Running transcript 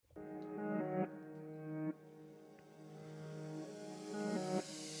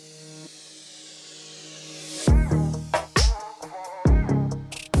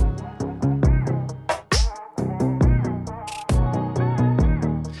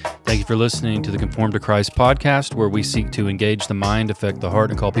Thank you for listening to the Conform to Christ podcast, where we seek to engage the mind, affect the heart,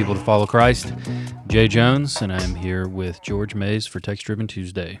 and call people to follow Christ. Jay Jones, and I'm here with George Mays for Text Driven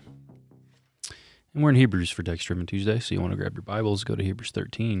Tuesday. And we're in Hebrews for Text Driven Tuesday, so you want to grab your Bibles, go to Hebrews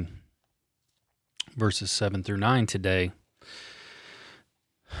 13, verses 7 through 9 today.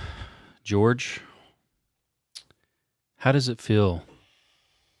 George, how does it feel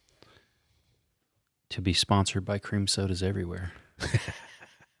to be sponsored by cream sodas everywhere?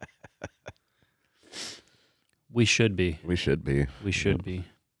 We should be. We should be. We should be.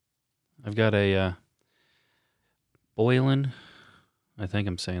 I've got a Boylan, I think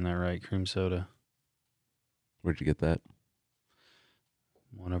I'm saying that right, cream soda. Where'd you get that?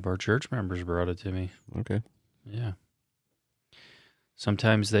 One of our church members brought it to me. Okay. Yeah.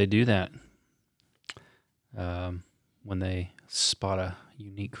 Sometimes they do that when they spot a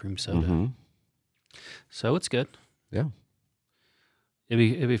unique cream soda. Mm-hmm. So it's good. Yeah.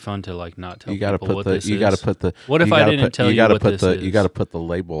 It'd be fun to like not tell You gotta people put what the. this You is. gotta put the. What if you I gotta didn't put, tell you you gotta what put this the. is? You gotta put the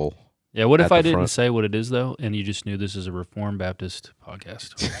label. Yeah. What if at I the didn't front. say what it is though, and you just knew this is a Reformed Baptist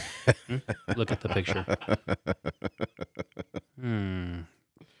podcast? Look at the picture.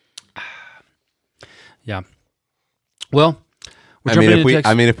 Yeah. Well, we're jumping into text.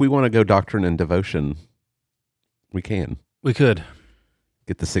 if we want to go doctrine and devotion, we can. We could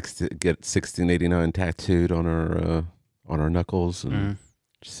Get 1689 tattooed on our knuckles and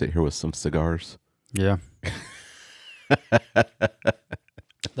just sit here with some cigars. Yeah.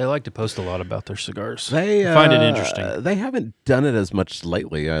 They like to post a lot about their cigars. They I find it interesting. They haven't done it as much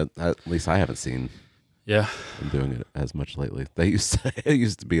lately. At least I haven't seen Yeah. them doing it as much lately. It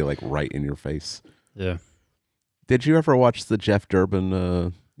used to be like right in your face. Yeah. Did you ever watch the Jeff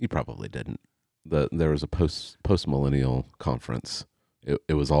Durbin? You probably didn't. There was a post millennial conference.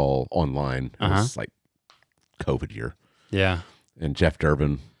 It was all online. It was like COVID year. Yeah. And Jeff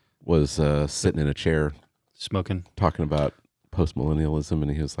Durbin was sitting in a chair Smoking. talking about post millennialism,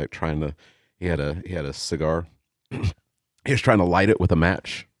 and he was like he had a cigar. He was trying to light it with a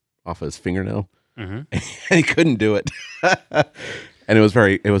match off of his fingernail, and he couldn't do it. And it was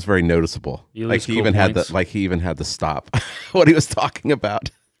very noticeable. Like he even had to stop what he was talking about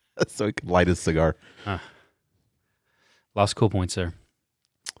so he could light his cigar. Lost cool points there.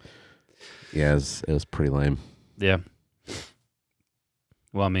 Yeah, it was pretty lame. Yeah.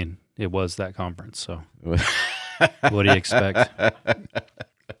 Well, I mean, it was that conference, so what do you expect?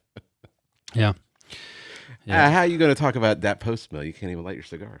 Yeah. How are you going to talk about that post mill? You can't even light your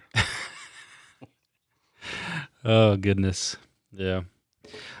cigar. Oh, goodness. Yeah.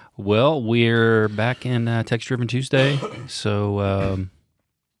 Well, we're back in Text Driven Tuesday, so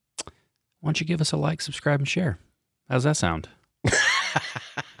why don't you give us a like, subscribe, and share? How's that sound?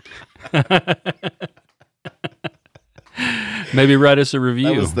 Maybe write us a review.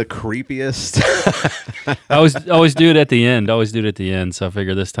 That was the creepiest. I always do it at the end. So I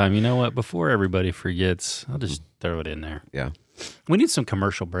figure this time, you know what? Before everybody forgets, I'll just throw it in there. Yeah. We need some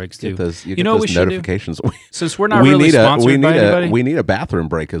commercial breaks too. You know what we should notifications. Do? Since we're not really sponsored by anybody, we need a bathroom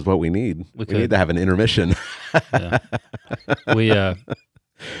break. Is what we need. We need to have an intermission. Yeah.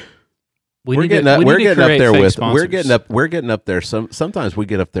 We're getting up there. Sometimes we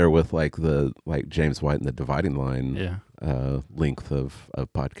get up there with like James White and the Dividing Line length of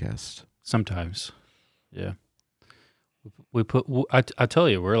podcast. Sometimes, yeah. I tell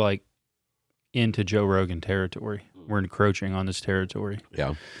you, we're like into Joe Rogan territory. We're encroaching on this territory.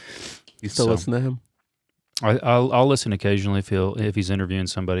 Yeah. You still listen to him? I'll listen occasionally if he's interviewing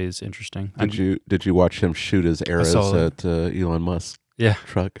somebody that's interesting. Did you watch him shoot his arrows at Elon Musk? Yeah.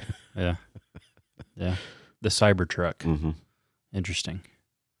 Truck. Yeah. Yeah. The Cybertruck. Mm-hmm. Interesting.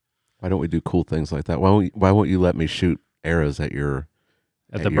 Why don't we do cool things like that? Why won't you let me shoot arrows at the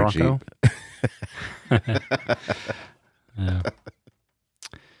Bronco? Yeah.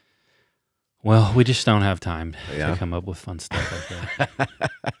 Well, we just don't have time to come up with fun stuff like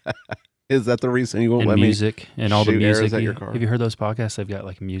that. Is that the reason you won't let music me and all the shoot music arrows at your car? Have you heard those podcasts? They've got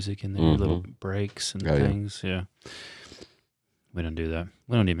like music in there, little breaks and things. Yeah. We don't do that.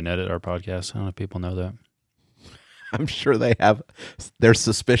 We don't even edit our podcasts. I don't know if people know that. I'm sure they have their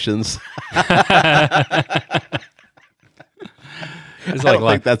suspicions. It's like, I don't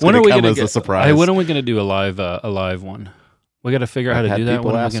think that's going to come as a surprise. Hey, when are we going to do a live one? We got to figure out how to do that.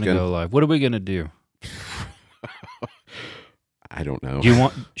 When are we going to go live? What are we going to do? I don't know. I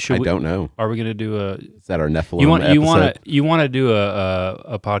don't know. Are we going to do a? Is that our Nephilim episode? You want to do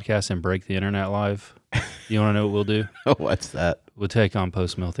a podcast and break the internet live? You want to know what we'll do? What's that? We'll take on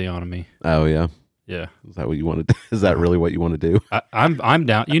post-mill theonomy. Oh yeah. Yeah. Is that what you want to do? Is that really what you want to do? I'm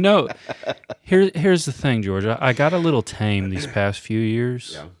down. You know, here's the thing, George. I got a little tame these past few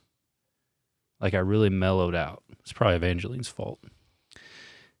years. Yeah. Like I really mellowed out. It's probably Evangeline's fault.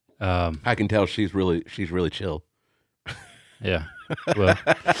 I can tell she's really chill. Yeah. Well,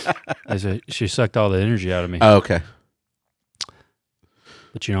 she sucked all the energy out of me. Oh, okay.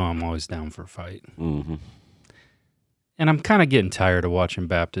 But I'm always down for a fight. Mm-hmm. And I'm kind of getting tired of watching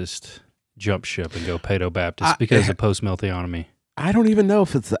Baptist jump ship and go Paedo-Baptist because of post-mill theonomy. I don't even know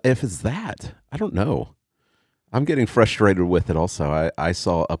if it's that. I don't know. I'm getting frustrated with it also. I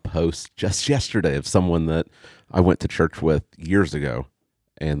saw a post just yesterday of someone that I went to church with years ago,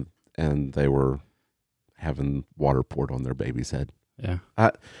 and they were having water poured on their baby's head. Yeah.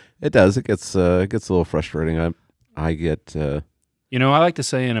 It does. It gets a little frustrating. I get... I like to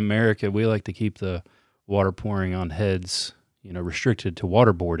say in America, we like to keep the water pouring on heads, restricted to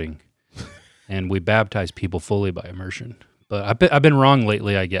waterboarding, and we baptize people fully by immersion. But I've been wrong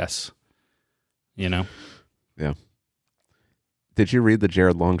lately, I guess. Yeah. Did you read the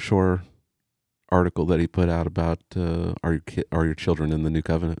Jared Longshore article that he put out about are your children in the New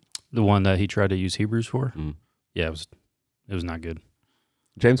Covenant? The one that he tried to use Hebrews for? Mm. Yeah, it was not good.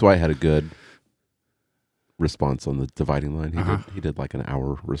 James White had a good response on the dividing line. He did like an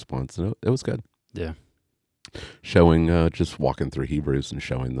hour response, and it was good. Yeah. Showing just walking through Hebrews and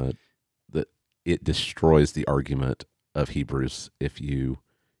showing that it destroys the argument of Hebrews if you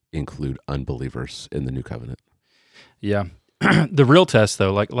include unbelievers in the New Covenant. Yeah. The real test,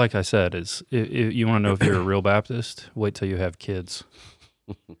 though, like I said, is if you want to know if you're a real Baptist, wait till you have kids,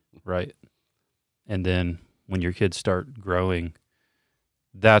 right? And then when your kids start growing,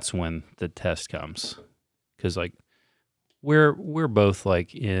 that's when the test comes. Because we're both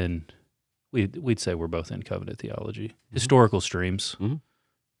we'd say we're both in covenant theology, historical streams,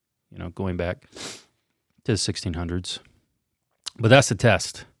 going back to the 1600s. But that's the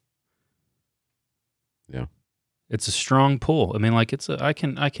test. Yeah. It's a strong pull. I mean, I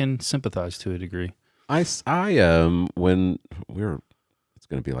can sympathize to a degree. When it's going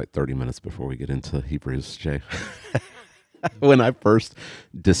to be like 30 minutes before we get into Hebrews, Jay. When I first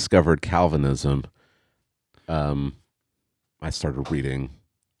discovered Calvinism, I started reading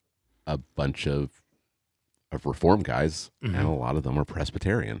a bunch of Reform guys, and a lot of them are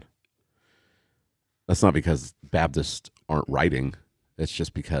Presbyterian. That's not because Baptists aren't writing. It's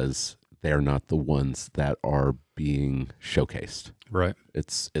just because they're not the ones that are being showcased. Right.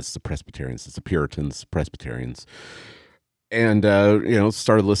 It's the Presbyterians. It's the Puritans, Presbyterians. And,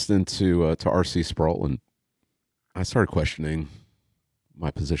 started listening to R.C. Sproul, and I started questioning my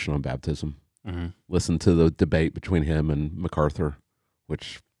position on baptism. Listened to the debate between him and MacArthur,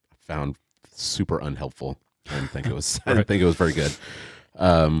 which I found super unhelpful. I didn't think it was. I didn't think it was very good.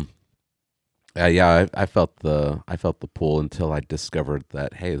 I felt the pull until I discovered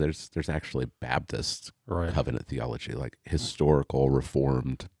that there's actually Baptist covenant theology, like historical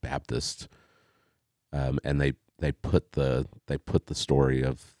Reformed Baptist, and they put the story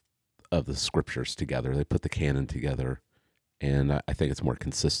of the scriptures together. They put the canon together. And I think it's more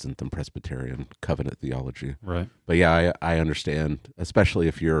consistent than Presbyterian covenant theology. Right. But yeah, I understand, especially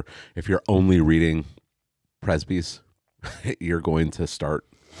if you're only reading presbys, you're going to start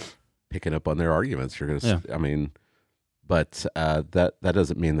picking up on their arguments. You're going to, but that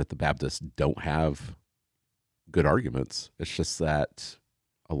doesn't mean that the Baptists don't have good arguments. It's just that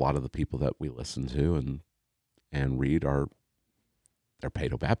a lot of the people that we listen to and read they're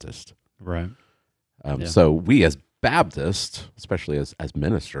Paedo-Baptist. Right. So we as Baptists, especially as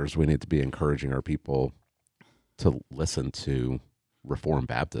ministers, we need to be encouraging our people to listen to Reformed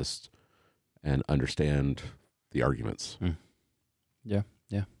Baptists and understand the arguments. Yeah,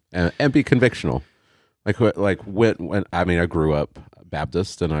 and be convictional. Like when I grew up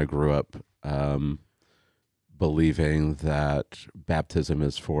Baptist, and I grew up believing that baptism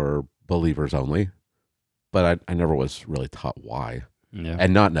is for believers only, but I never was really taught why,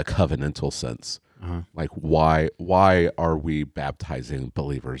 and not in a covenantal sense. Like why are we baptizing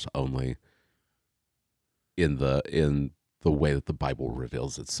believers only in the way that the Bible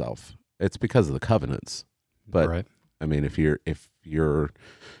reveals itself? It's because of the covenants. But I mean, if you're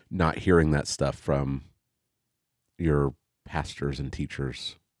not hearing that stuff from your pastors and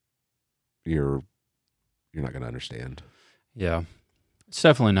teachers, you're not going to understand. Yeah. It's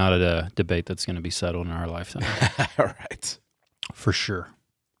definitely not a debate that's going to be settled in our lifetime. Right. For sure.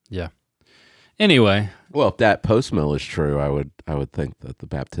 Yeah. Anyway, well, if that post-mill is true, I would think that the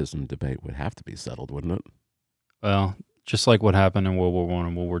baptism debate would have to be settled, wouldn't it? Well, just like what happened in World War I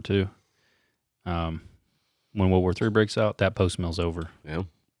and World War II, when World War III breaks out, that post-mill's over. Yeah,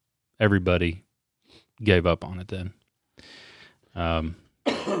 everybody gave up on it then. I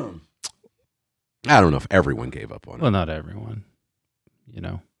don't know if everyone gave up on it. Well, not everyone,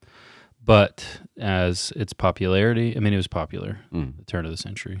 But as its popularity, it was popular at the turn of the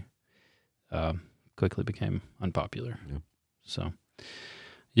century, quickly became unpopular. Yeah. So,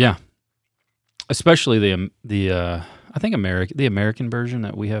 yeah, especially the I think the American version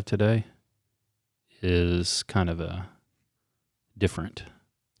that we have today is kind of a different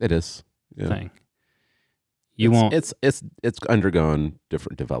It is. Yeah. thing. It's undergone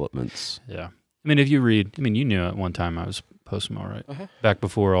different developments. Yeah. If you read, you knew at one time I was post-mill, right? Uh-huh. Back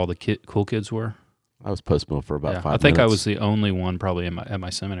before all the cool kids were. I was post-mill for about 5 minutes. I think I was the only one probably at my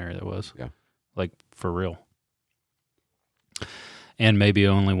seminary that was. Yeah. Like, for real. And maybe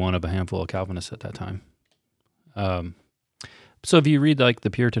only one of a handful of Calvinists at that time. So if you read, like, The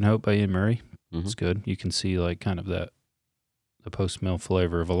Puritan Hope by Ian Murray, it's good. You can see, like, kind of the post-mill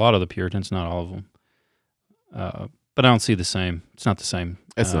flavor of a lot of the Puritans, not all of them. But I don't see the same. It's not the same.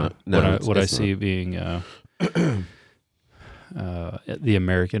 It's not. No, what I see being the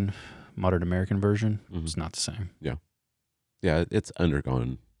modern American version, it's not the same. Yeah. Yeah, it's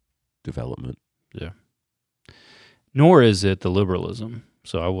undergone development. Yeah. Nor is it the liberalism.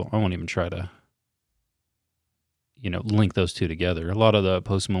 So I won't even try to, link those two together. A lot of the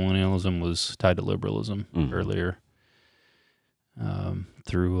post-millennialism was tied to liberalism earlier,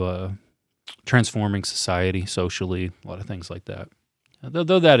 through transforming society socially, a lot of things like that.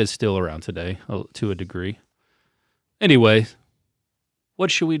 Though that is still around today to a degree. Anyway, what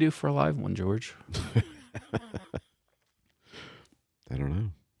should we do for a live one, George? I don't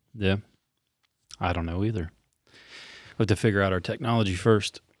know. Yeah, I don't know either. We have to figure out our technology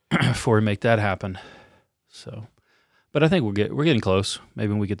first before we make that happen. So, but I think we're getting close. Maybe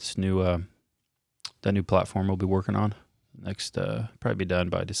when we get this new that new platform we'll be working on next, probably be done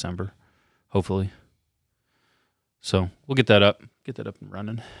by December, hopefully. So we'll get that up and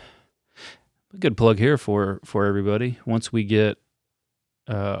running. A good plug here for everybody. Once we get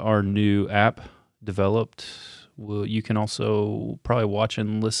our new app developed, you can also probably watch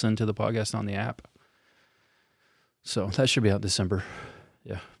and listen to the podcast on the app. So that should be out December.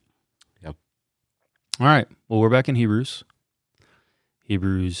 Yeah. Yep. All right. Well, we're back in Hebrews.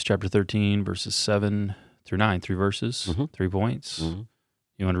 Hebrews chapter 13, verses 7 through 9, 3 verses, 3 points.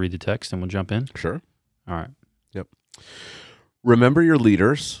 You want to read the text and we'll jump in? Sure. All right. Yep. Remember your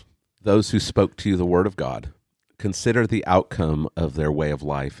leaders, those who spoke to you the word of God. Consider the outcome of their way of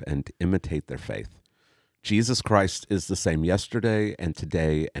life and imitate their faith. Jesus Christ is the same yesterday and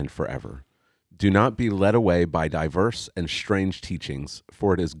today and forever. Do not be led away by diverse and strange teachings,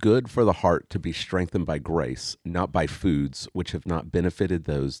 for it is good for the heart to be strengthened by grace, not by foods which have not benefited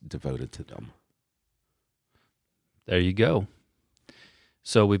those devoted to them. There you go.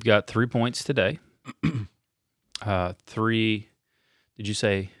 So we've got 3 points today. 3, did you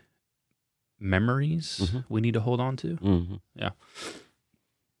say memories we need to hold on to? Yeah.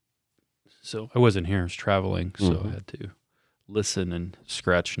 So I wasn't here, I was traveling, so I had to listen and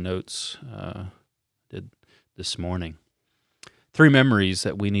scratch notes. Did this morning. 3 memories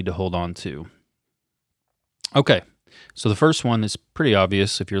that we need to hold on to. Okay, so the first one is pretty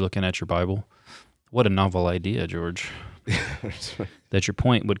obvious if you're looking at your Bible. What a novel idea, George. That's right. That your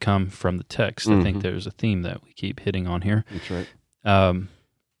point would come from the text. I think there's a theme that we keep hitting on here. That's right.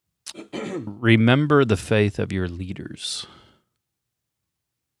 Remember the faith of your leaders.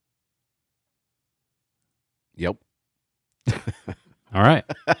 Yep. All right.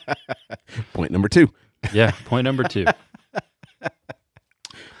 Point number 2. Yeah, point number 2.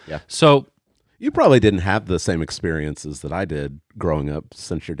 Yeah. So you probably didn't have the same experiences that I did growing up,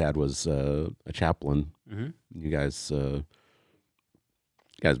 since your dad was a chaplain. You guys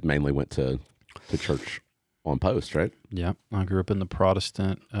mainly went to church on post, right? Yeah, I grew up in the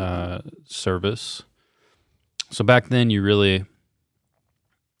Protestant service. So back then,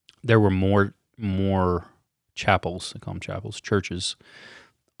 there were more chapels, they call them chapels, churches,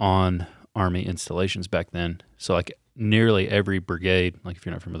 on Army installations back then. So like nearly every brigade, like if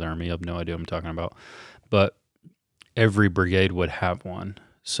you're not from the Army, you have no idea what I'm talking about, but every brigade would have one.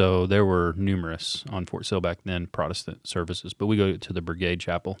 So there were numerous on Fort Sill back then, Protestant services, but we go to the brigade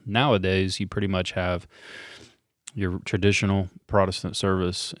chapel. Nowadays, you pretty much have your traditional Protestant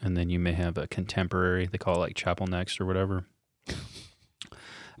service, and then you may have a contemporary, they call it like Chapel Next or whatever.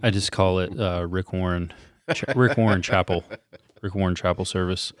 I just call it Rick Warren Chapel. Rick Warren Chapel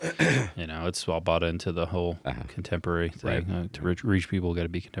service. It's all bought into the whole contemporary thing. Right. To reach people, got to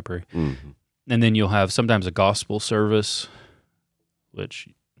be contemporary. And then you'll have sometimes a gospel service, which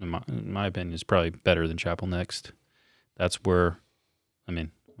in my opinion is probably better than Chapel Next. That's where, if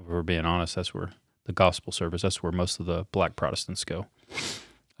we're being honest, that's where the gospel service, that's where most of the black Protestants go.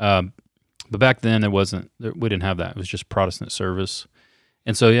 But back then we didn't have that. It was just Protestant service.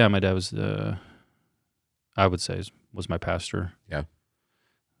 And so, yeah, my dad was I would say, was my pastor. Yeah.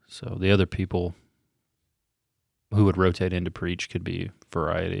 So the other people who would rotate in to preach could be a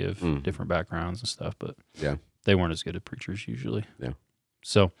variety of different backgrounds and stuff, but Yeah. they weren't as good at preachers usually. Yeah.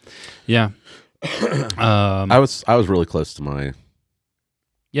 So, yeah. I was really close to my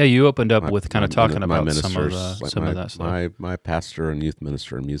Yeah, you opened up with kind of talking my about some of ministers, some of that stuff. My pastor and youth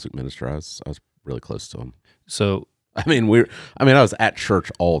minister and music minister. I was really close to him. So, I was at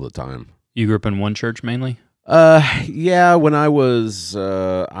church all the time. you grew up in one church mainly? Yeah. When I was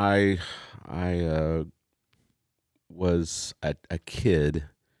I was a kid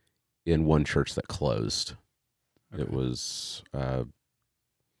in one church that closed. Okay. It was I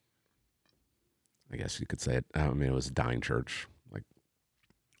guess you could say it. It was a dying church, like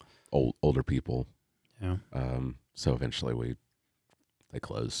older people. Yeah. So eventually they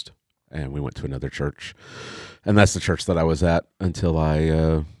closed, and we went to another church, and that's the church that I was at until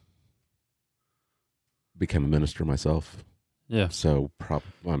I became a minister myself. Yeah. So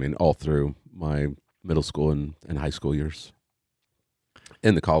all through my middle school and high school years.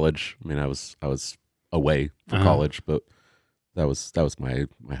 In the college, I was away for college, but that was my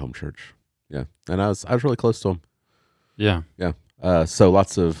home church. Yeah, and I was really close to him. Yeah. Yeah. So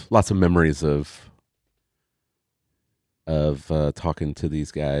lots of memories of talking to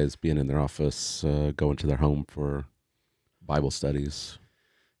these guys, being in their office, going to their home for Bible studies.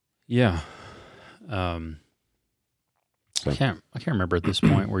 Yeah. I can't remember at this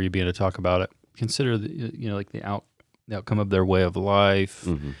point where you'd be able to talk about it. Consider the outcome of their way of life,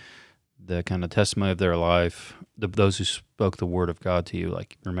 the kind of testimony of their life, those who spoke the word of God to you.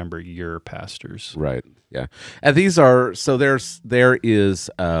 Like, remember your pastors, right? Yeah, and these are there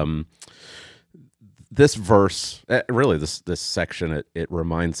is this verse, really this section. It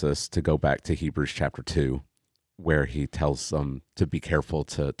reminds us to go back to Hebrews chapter 2, where he tells them to be careful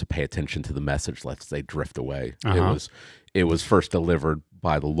to pay attention to the message lest they drift away. It was first delivered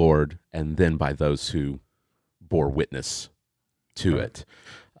by the Lord and then by those who bore witness to it.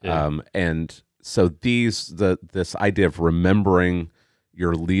 Yeah. And so this idea of remembering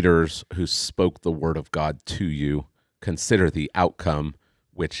your leaders who spoke the word of God to you, consider the outcome,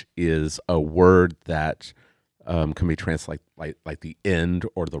 which is a word that can be translated like the end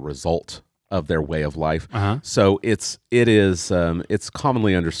or the result of their way of life. So it's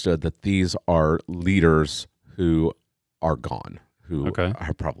commonly understood that these are leaders who are gone, who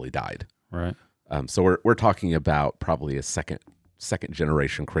have probably died. Right. So we're talking about probably a second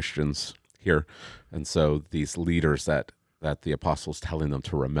generation Christians here, and so these leaders that the apostles telling them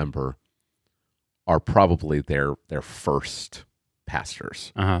to remember are probably their first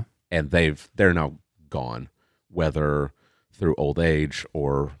pastors, and they're now gone, whether through old age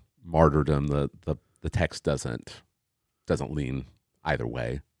or martyrdom. The text doesn't lean either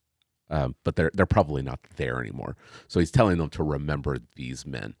way, but they're probably not there anymore. So he's telling them to remember these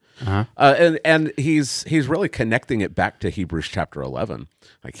men, and he's really connecting it back to Hebrews chapter 11.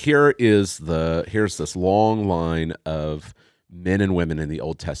 Like here's this long line of men and women in the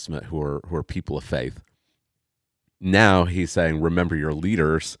Old Testament who are people of faith. Now he's saying, remember your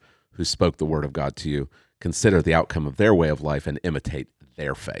leaders who spoke the word of God to you. Consider the outcome of their way of life and imitate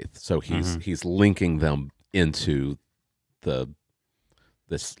their faith. So he's linking them into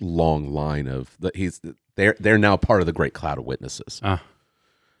this long line of they're now part of the great cloud of witnesses.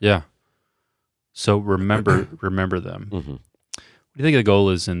 Yeah. So remember them. What do you think the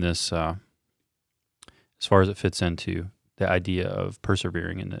goal is in this, as far as it fits into the idea of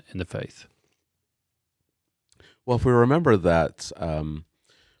persevering in the faith? Well, if we remember that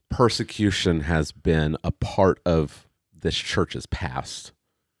persecution has been a part of this church's past,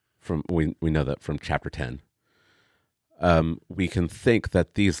 we know that from chapter 10. We can think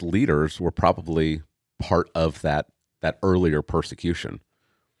that these leaders were probably part of that earlier persecution,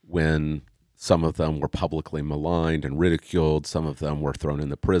 when some of them were publicly maligned and ridiculed, some of them were thrown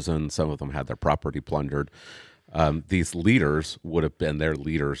into prison, some of them had their property plundered. These leaders would have been their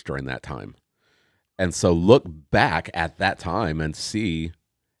leaders during that time. And so look back at that time and see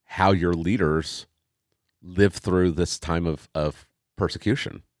how your leaders lived through this time of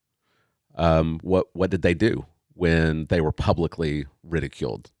persecution. What did they do when they were publicly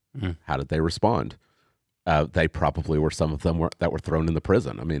ridiculed? How did they respond? They probably were some of them that were thrown in the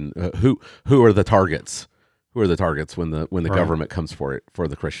prison. I mean, who are the targets? Who are the targets when the government comes for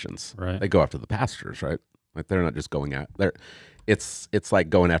the Christians? Right. They go after the pastors, right? Like they're not just going at there. It's like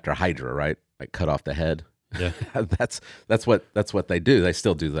going after Hydra, right? Like cut off the head. Yeah. that's what they do. They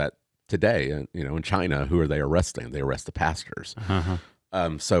still do that today. And in China, who are they arresting? They arrest the pastors.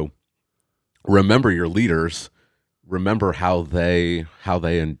 So remember your leaders remember how they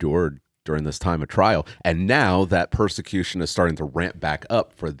endured during this time of trial. And now that persecution is starting to ramp back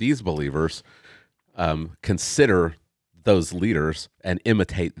up for these believers, consider those leaders and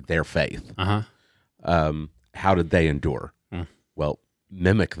imitate their faith. How did they endure? Well,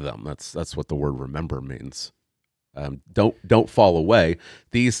 mimic them. That's what the word remember means. Don't fall away.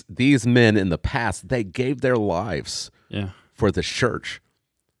 These men in the past, they gave their lives for the church.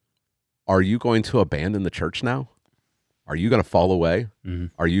 Are you going to abandon the church now? Are you going to fall away?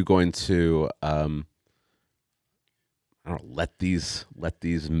 Are you going to let these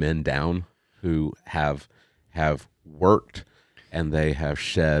men down who have worked and they have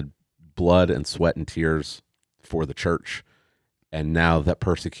shed blood and sweat and tears for the church, and now that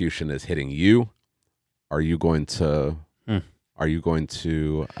persecution is hitting you? Are you going to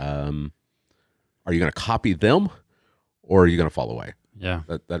copy them, or are you going to fall away? Yeah,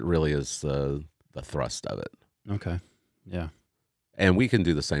 that really is the thrust of it. Okay, yeah, and we can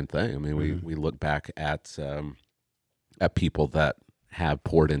do the same thing. I mean, we look back at people that have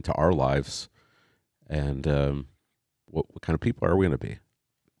poured into our lives, and what kind of people are we going to be?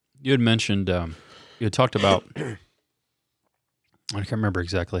 You had mentioned you had talked about. I can't remember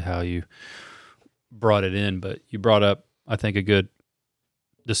exactly how you brought it in, but you brought up, I think, a good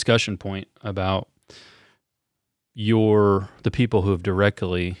discussion point about the people who have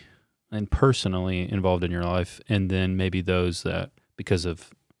directly and personally involved in your life, and then maybe those that, because of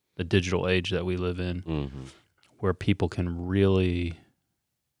the digital age that we live in, where people can really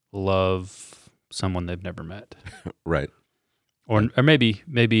love someone they've never met. Right. Or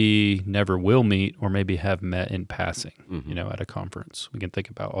maybe never will meet, or maybe have met in passing, at a conference. We can think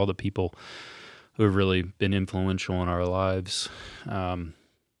about all the people who have really been influential in our lives.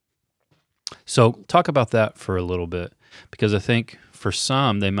 So talk about that for a little bit, because I think for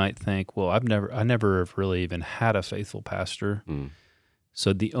some, they might think, well, I never have really even had a faithful pastor.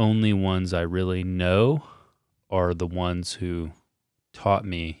 So the only ones I really know are the ones who taught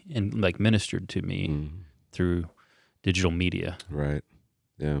me and ministered to me through digital media. Right.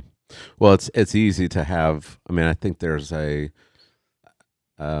 Yeah. Well, it's easy to have. I mean, I think there's a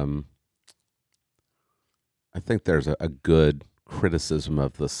good criticism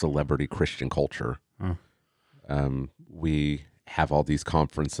of the celebrity Christian culture. We have all these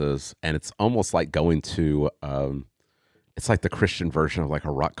conferences, and it's almost like going to. It's like the Christian version of like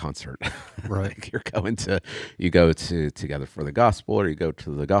a rock concert. Right. Like you go to Together for the Gospel, or you go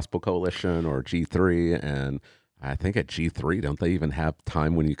to the Gospel Coalition or G3, and I think at G3, don't they even have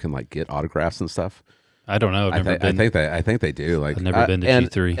time when you can get autographs and stuff? I don't know. I think they do. I've never been to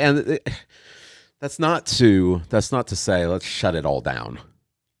G3, and that's not to say let's shut it all down.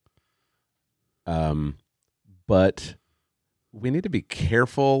 But we need to be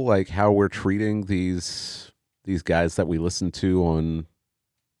careful, how we're treating these guys that we listen to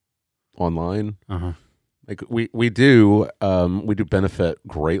online. We do benefit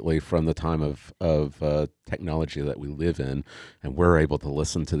greatly from the time of technology that we live in, and we're able to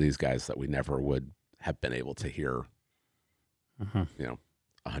listen to these guys that we never would have been able to hear,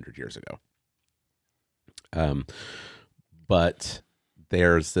 100 years ago. But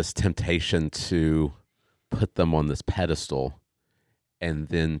there's this temptation to put them on this pedestal, and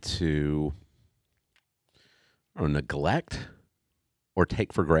then to neglect or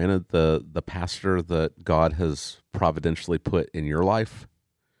take for granted the pastor that God has providentially put in your life.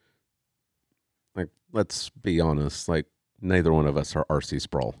 Let's be honest, neither one of us are R.C.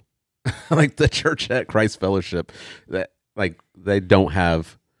 Sproul. The church at Christ Fellowship, that they don't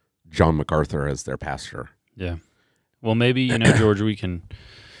have John MacArthur as their pastor. Yeah. Well, maybe, George, we can,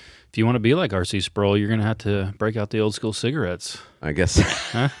 if you want to be like R.C. Sproul, you're going to have to break out the old school cigarettes. I guess.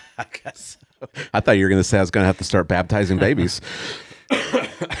 Huh? I guess. I thought you were going to say I was going to have to start baptizing babies.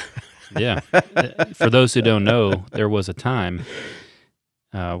 Yeah. For those who don't know, there was a time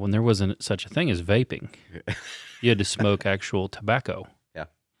when there wasn't such a thing as vaping. You had to smoke actual tobacco. Yeah.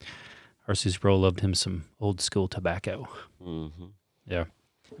 R.C. Sproul loved him some old school tobacco. Yeah.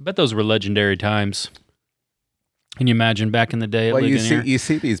 I bet those were legendary times. Can you imagine back in the day at Ligonier? You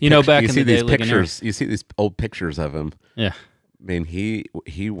see these pictures. You see these old pictures of him. Yeah. I mean,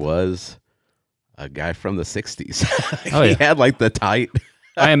 he was a guy from the 60s. He had the tight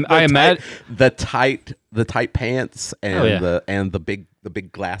the tight pants and the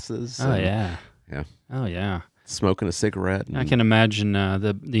big glasses. Oh yeah. Yeah. Oh yeah. Smoking a cigarette. I can imagine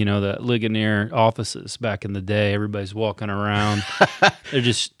the Ligonier offices back in the day. Everybody's walking around. They're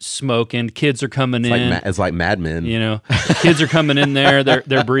just smoking. Kids are coming in. It's like Mad Men. Kids are coming in there.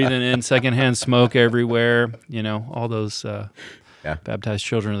 They're breathing in secondhand smoke everywhere. All those Yeah. Baptized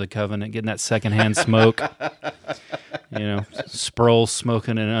children of the covenant, getting that secondhand smoke. Sproul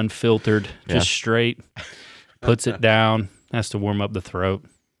smoking it unfiltered, just straight, puts it down, has to warm up the throat,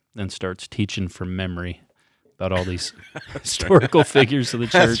 then starts teaching from memory about all these historical figures of the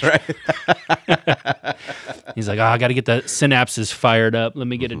church. That's right. He's like, I got to get the synapses fired up. Let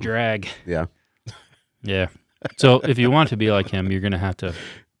me get a drag. Yeah. Yeah. So if you want to be like him, you're going to have to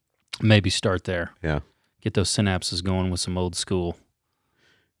maybe start there. Yeah. Get those synapses going with some old school,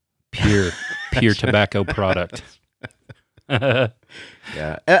 pure tobacco product. Yeah,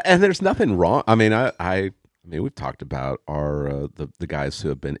 and there's nothing wrong. I mean, we've talked about our the guys who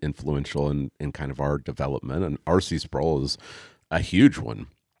have been influential in kind of our development, and R.C. Sproul is a huge one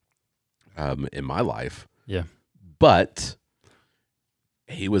in my life. Yeah, but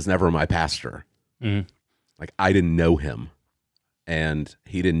he was never my pastor. Mm-hmm. Like, I didn't know him, and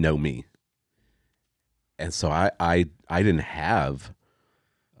he didn't know me, and so I didn't have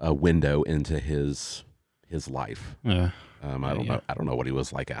a window into his life. Yeah. I don't know what he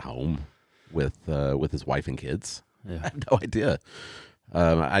was like at home with his wife and kids. Yeah. I have no idea.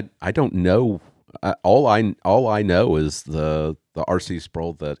 I don't know. All I know is the R.C.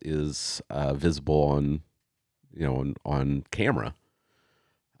 Sproul that is visible on camera.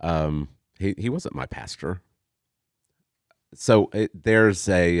 He wasn't my pastor. So there is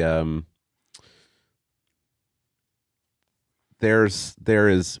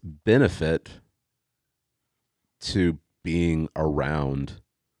benefit to being around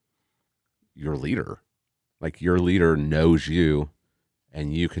your leader. Like, your leader knows you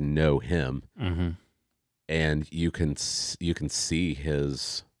and you can know him. Mm-hmm. And you can see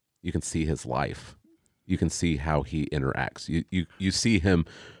his life. You can see how he interacts. You see him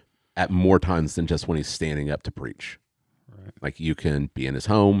at more times than just when he's standing up to preach. Right. Like, you can be in his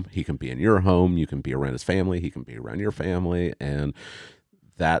home, he can be in your home, you can be around his family, he can be around your family, and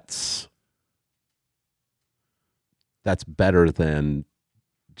that's better than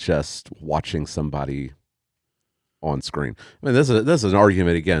just watching somebody on screen. I mean, this is an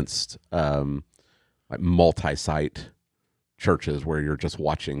argument against like multi-site churches where you're just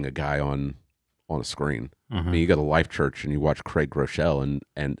watching a guy on a screen. Mm-hmm. I mean, you go to Life Church and you watch Craig Groeschel,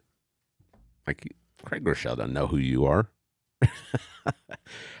 and like, Craig Groeschel doesn't know who you are,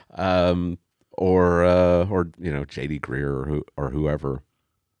 or J.D. Greer or whoever.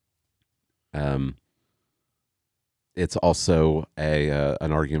 It's also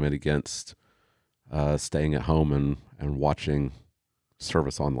an argument against staying at home and watching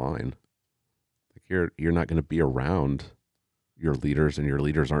service online. Like, you're not going to be around your leaders, and your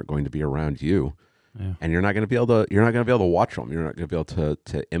leaders aren't going to be around you. Yeah. And you're not going to be able to watch them. You're not going to be able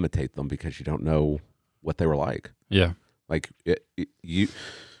to imitate them because you don't know what they were like. Yeah. Like,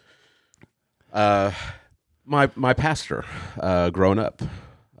 my pastor, growing up,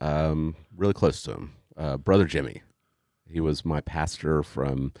 really close to him, Brother Jimmy. He was my pastor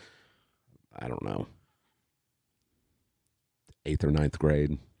from, I don't know, 8th or 9th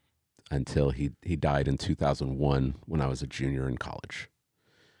grade until he died in 2001 when I was a junior in college.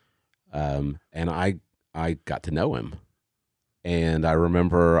 And I got to know him. And I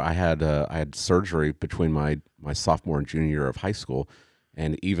remember I had surgery between my sophomore and junior year of high school,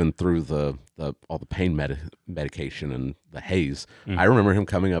 and even through all the pain medication and the haze, I remember him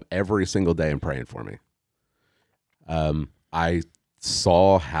coming up every single day and praying for me. I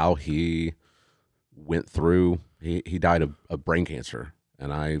saw how he went through. He died of brain cancer,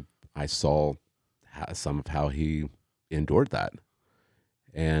 and I saw some of how he endured that,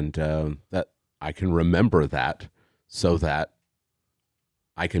 and that I can remember that, so that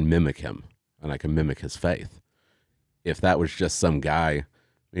I can mimic him and I can mimic his faith. If that was just some guy,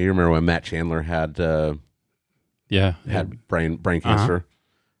 you remember when Matt Chandler had brain cancer?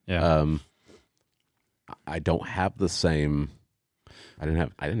 Yeah. I don't have the same. I didn't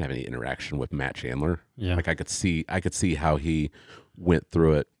have any interaction with Matt Chandler. Yeah. Like, I could see how he went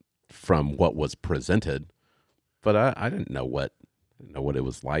through it from what was presented, but I didn't know what it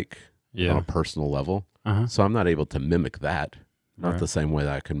was like on a personal level. Uh-huh. So I'm not able to mimic that. Not Right. the same way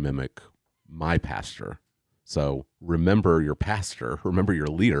that I can mimic my pastor. So remember your pastor, remember your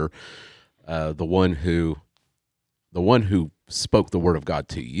leader, the one who spoke the word of God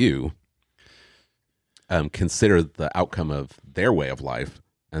to you. Consider the outcome of their way of life,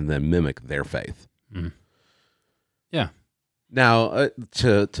 and then mimic their faith. Mm. Yeah. Now,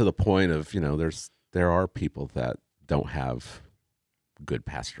 to the point of, there are people that don't have good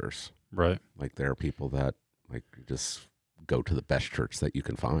pastors. Right. Like, there are people that, like, just go to the best church that you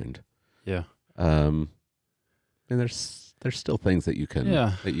can find. Yeah. And there's still things that you can.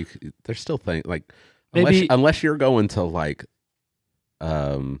 Yeah. There's still things like, Maybe, unless you're going to, like,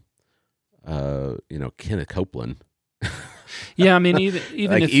 Kenneth Copeland. Yeah, I mean,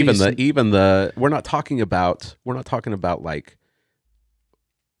 even like if even the we're not talking about like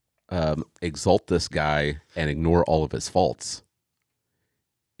exalt this guy and ignore all of his faults.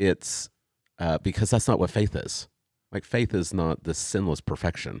 It's because that's not what faith is. Like, faith is not this sinless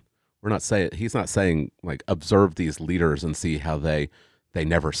perfection. He's not saying like observe these leaders and see how they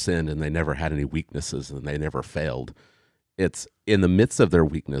never sinned and they never had any weaknesses and they never failed. It's in the midst of their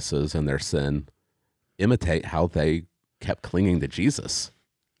weaknesses and their sin, imitate how they kept clinging to Jesus.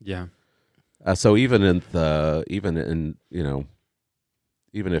 Yeah. So even if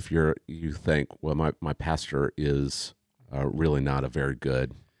you think, well, my pastor is really not a very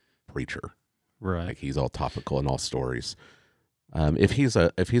good preacher, Right. like he's all topical and all stories. If he's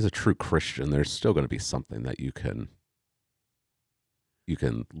a true Christian, there's still going to be something that you can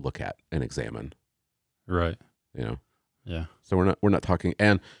look at and examine. Right. Yeah. So we're not talking.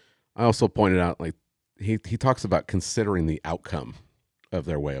 And I also pointed out, like, he talks about considering the outcome of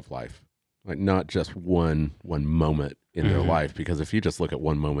their way of life, like not just one moment in their life. Because if you just look at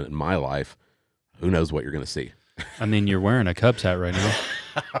one moment in my life, who knows what you're going to see? I mean, you're wearing a Cubs hat right now.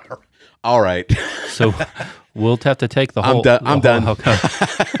 All right. So we'll have to take the whole. I'm done. Okay.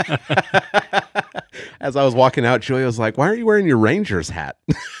 As I was walking out, Julia was like, "Why are you wearing your Rangers hat?"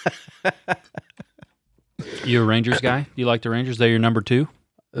 You a Rangers guy? You like the Rangers? They're your number 2?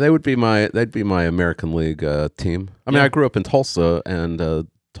 They'd be my American League team. I mean, I grew up in Tulsa, and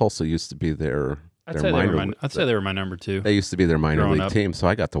Tulsa used to be their minor. I'd say they were my number 2. They used to be their minor Growing league up. team, so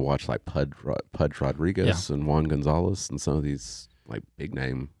I got to watch like Pudge Rodriguez and Juan Gonzalez and some of these like big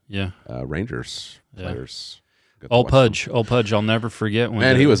name Rangers players. Old Pudge. I'll never forget when.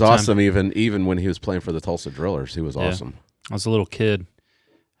 And he was awesome. Even when he was playing for the Tulsa Drillers, he was awesome. I was a little kid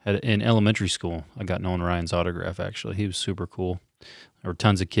in elementary school. I got Nolan Ryan's autograph. Actually, he was super cool. There were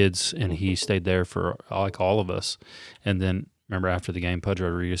tons of kids, and he stayed there for like all of us. And then remember after the game, Pudge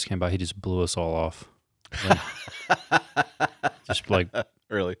Rodriguez came by. He just blew us all off. Just like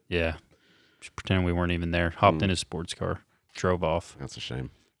really, yeah. Just pretending we weren't even there. Hopped in his sports car, drove off. That's a shame.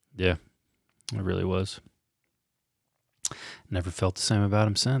 Yeah, it really was. Never felt the same about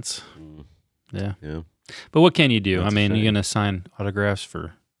him since. Yeah. But what can you do? That's I mean, you're going to sign autographs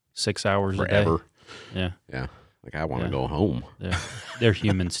for 6 hours forever. a day? Yeah. Like, I want to go home. Yeah. They're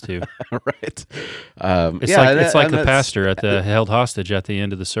humans too. Right. It's like the pastor at the held hostage at the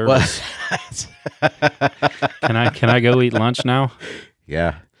end of the service. Can I go eat lunch now?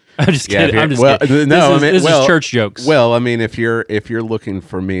 Yeah. I'm just kidding. I'm just kidding. No, this is church jokes. Well, I mean, if you're looking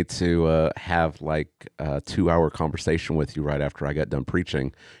for me to have like a 2-hour conversation with you right after I got done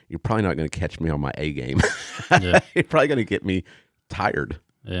preaching, you're probably not going to catch me on my A game. You're probably going to get me tired.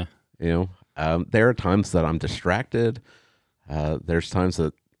 Yeah. There are times that I'm distracted. There's times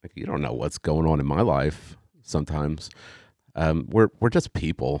that like, you don't know what's going on in my life. Sometimes we're just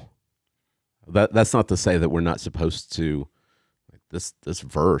people. That's not to say that we're not supposed to. This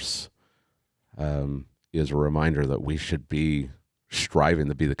verse is a reminder that we should be striving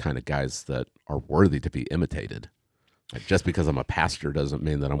to be the kind of guys that are worthy to be imitated. Like, just because I'm a pastor doesn't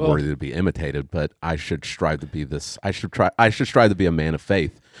mean that I'm worthy to be imitated, but I should strive to be this. I should strive to be a man of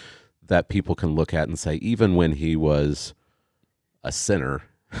faith that people can look at and say, even when he was a sinner,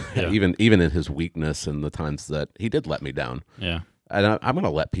 even in his weakness and the times that he did let me down. Yeah, and I'm going to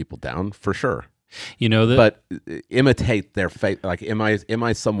let people down for sure. But imitate their faith. Like, am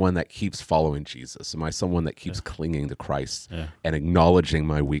I someone that keeps following Jesus? Am I someone that keeps clinging to Christ and acknowledging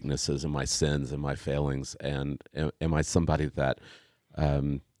my weaknesses and my sins and my failings? And am I somebody that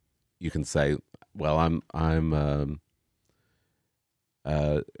you can say, well, I'm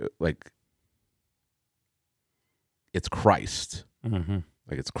like, it's Christ. Mm-hmm.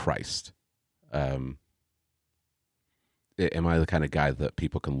 Like, it's Christ. Am I the kind of guy that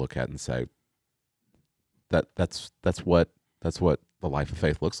people can look at and say, that's what the life of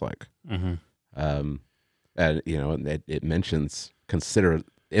faith looks like? Mm-hmm. And it mentions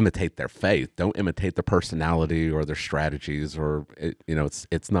imitate their faith. Don't imitate their personality or their strategies, or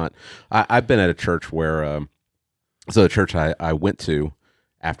it's not. I've been at a church where so the church I went to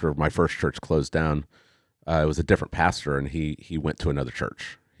after my first church closed down, it was a different pastor, and he went to another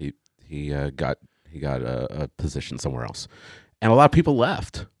church. He got a position somewhere else, and a lot of people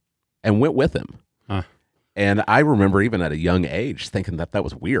left and went with him. Huh. And I remember even at a young age thinking that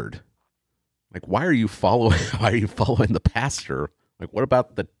was weird. Like, why are you following the pastor? Like, what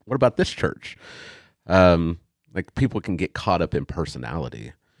about this church? Like, people can get caught up in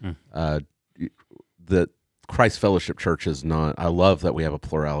personality. The Christ Fellowship Church is not. I love that we have a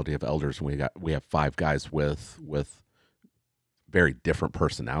plurality of elders, and we have 5 guys with very different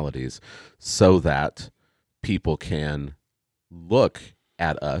personalities, so that people can look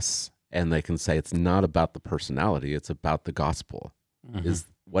at us and they can say it's not about the personality, it's about the gospel.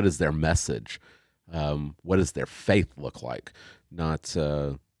 What is their message? What does their faith look like? Not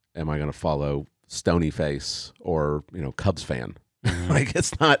am I going to follow Stony Face or Cubs fan? Like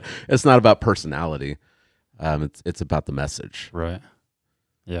it's not about personality. It's about the message. Right.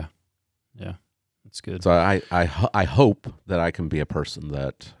 Yeah. That's good. So I hope that I can be a person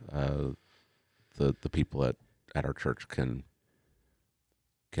that the people at our church can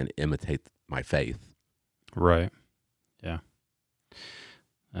imitate my faith. Right. Yeah.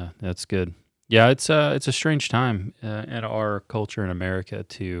 That's good. Yeah, it's a strange time in our culture in America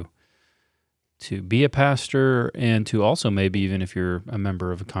to be a pastor, and to also, maybe even if you're a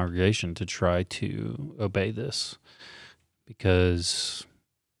member of a congregation, to try to obey this, because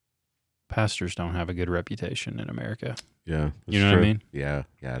pastors don't have a good reputation in America. Yeah, you know what I mean? Yeah,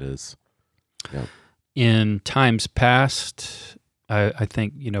 it is. Yeah. In times past, I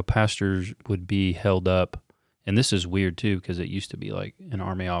think pastors would be held up, and this is weird too, because it used to be like an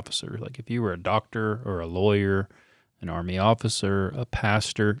Army officer. Like if you were a doctor or a lawyer, an Army officer, a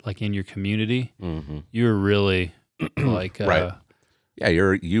pastor, like in your community, you were really like right. Yeah,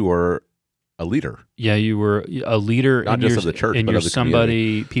 you were a leader. Yeah, you were a leader, not just of the church, and but you're of the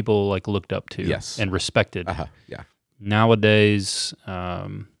somebody community. People like looked up to, yes, and respected. Yeah. Nowadays,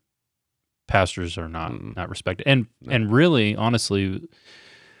 pastors are not respected, and really, honestly,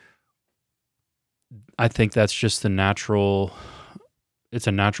 I think that's just it's a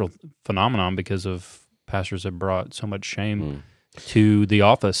natural phenomenon, because of pastors have brought so much shame to the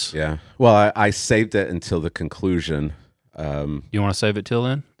office. Yeah. Well, I saved it until the conclusion. You want to save it till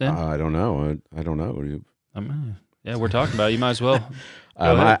then? I don't know. I don't know. Yeah, we're talking about it. You might as well.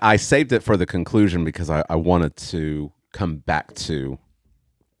 I saved it for the conclusion because I wanted to come back to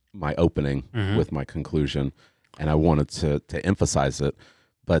my opening with my conclusion, and I wanted to emphasize it.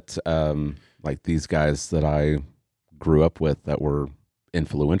 But like these guys that I grew up with that were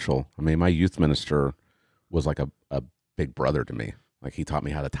influential. I mean, my youth minister was like a big brother to me. Like he taught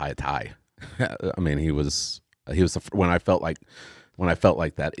me how to tie a tie. I mean, he was when I felt like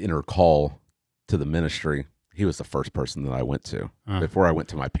that inner call to the ministry, he was the first person that I went to. Before I went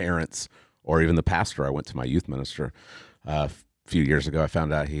to my parents or even the pastor, I went to my youth minister. A few years ago, I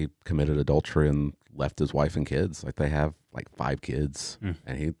found out he committed adultery and left his wife and kids. Like they have like 5 kids,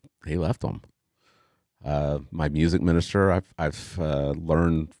 and he left them. My music minister, I've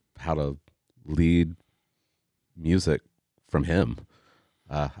learned how to lead music from him.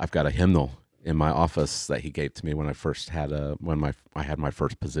 I've got a hymnal in my office that he gave to me when I first had I had my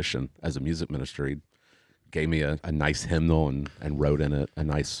first position as a music minister. He gave me a nice hymnal and wrote in it a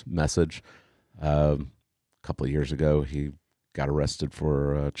nice message. A couple of years ago, he got arrested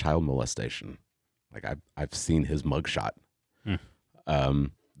for child molestation. Like I've seen his mugshot.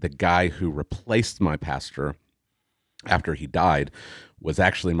 The guy who replaced my pastor after he died was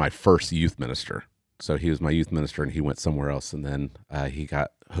actually my first youth minister. So he was my youth minister, and he went somewhere else, and then he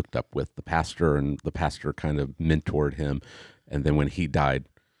got hooked up with the pastor, and the pastor kind of mentored him. And then when he died,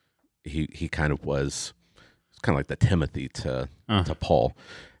 he kind of was kind of like the Timothy to Paul.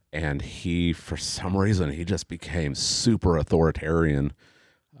 And he, for some reason, he just became super authoritarian,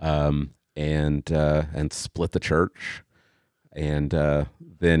 and split the church. And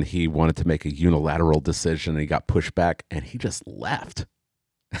then he wanted to make a unilateral decision, and he got pushed back, and he just left.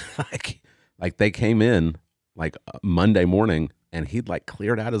 like they came in like Monday morning, and he'd like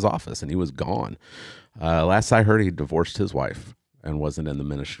cleared out his office, and he was gone. Last I heard, he divorced his wife and wasn't in the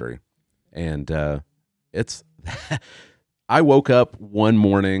ministry. And I woke up one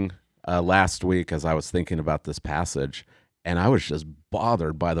morning last week as I was thinking about this passage, and I was just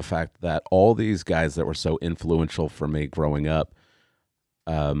bothered by the fact that all these guys that were so influential for me growing up,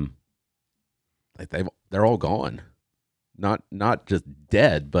 like they're all gone. Not just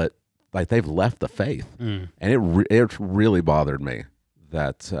dead, but like they've left the faith. And it really bothered me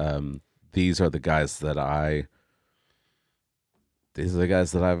that these are the guys that I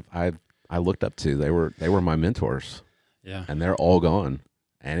looked up to. They were my mentors. Yeah. And they're all gone.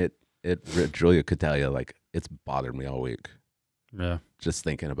 And Julia could tell you, like, it's bothered me all week. Yeah. Just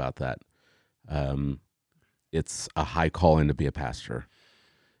thinking about that. It's a high calling to be a pastor.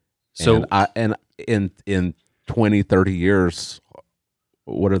 So and in 20, 30 years,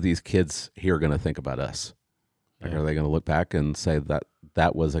 what are these kids here going to think about us? Like, are they going to look back and say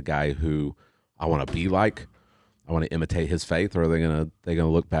that was a guy who I want to be like? I want to imitate his faith, or are they going to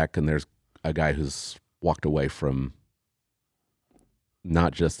look back and there's a guy who's walked away from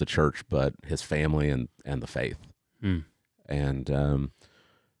not just the church, but his family and the faith. And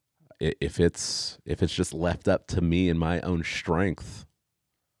if it's just left up to me and my own strength,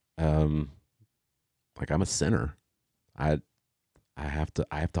 like I'm a sinner. I have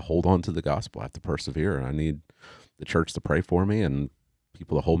to hold on to the gospel. I have to persevere, and I need the church to pray for me and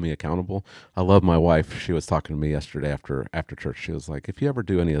people to hold me accountable. I love my wife. She was talking to me yesterday after church. She was like, "If you ever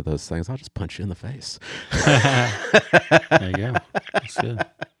do any of those things, I'll just punch you in the face." There you go. That's good.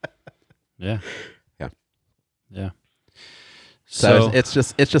 Yeah. Yeah. Yeah. So it's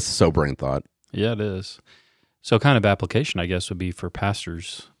just a sobering thought. Yeah, it is. So kind of application, I guess, would be for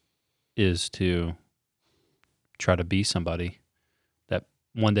pastors is to try to be somebody that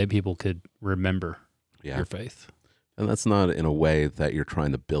one day people could remember your faith. And that's not in a way that you're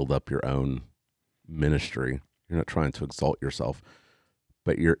trying to build up your own ministry. You're not trying to exalt yourself,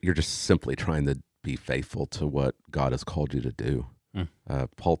 but you're just simply trying to be faithful to what God has called you to do.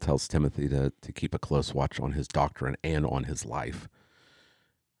 Paul tells Timothy to keep a close watch on his doctrine and on his life.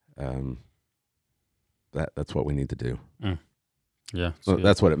 That's what we need to do. Yeah. So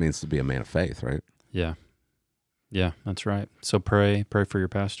that's what it means to be a man of faith, right? Yeah. Yeah, that's right. So pray for your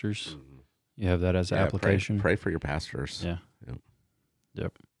pastors. You have that as application. Pray for your pastors. Yeah.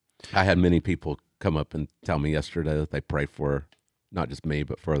 Yep. I had many people come up and tell me yesterday that they pray for not just me,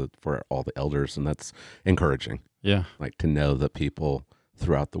 but for all the elders, and that's encouraging. Yeah. Like to know that people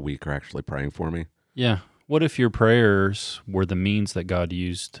throughout the week are actually praying for me. Yeah. What if your prayers were the means that God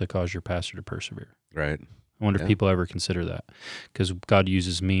used to cause your pastor to persevere? Right. I wonder if people ever consider that, because God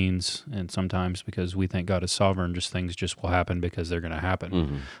uses means, and sometimes because we think God is sovereign, just things just will happen because they're going to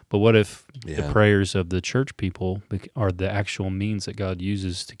happen. But what if the prayers of the church people are the actual means that God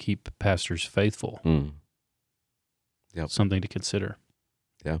uses to keep pastors faithful? Something to consider.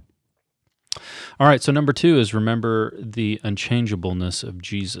 Yeah. All right, so number 2 is remember the unchangeableness of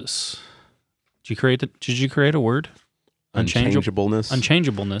Jesus. Did you create a word? Unchangeableness.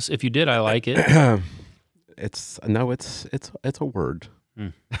 Unchangeableness. If you did, I like it. It's a word.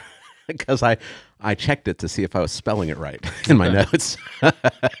 Because I checked it to see if I was spelling it right in my notes.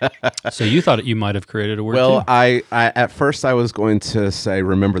 So you thought you might have created a word well, too? I at first I was going to say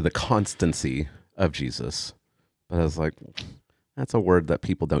remember the constancy of Jesus. But I was like, that's a word that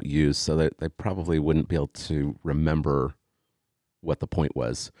people don't use, so they probably wouldn't be able to remember what the point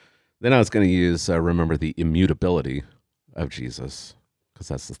was. Then I was going to use remember the immutability of Jesus, because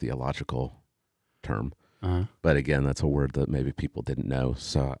that's the theological term. But again, that's a word that maybe people didn't know,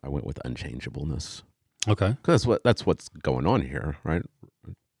 so I went with unchangeableness. Okay. Because that's what's going on here, right?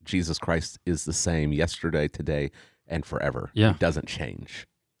 Jesus Christ is the same yesterday, today, and forever. Yeah. He doesn't change.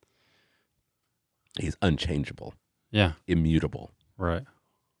 He's unchangeable. Yeah. Immutable. Right.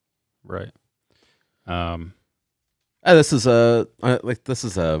 This is a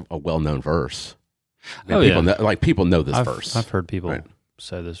well-known verse. People know this verse. I've heard people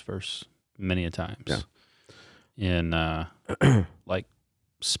say this verse many a times. Yeah. In like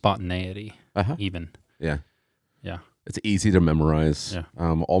spontaneity, even. Yeah. Yeah. It's easy to memorize. Yeah.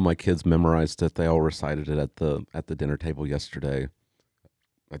 All my kids memorized it. They all recited it at the dinner table yesterday.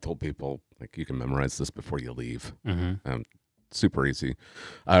 I told people, like, you can memorize this before you leave. Super easy.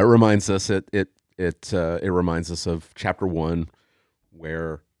 It reminds us it reminds us of chapter 1,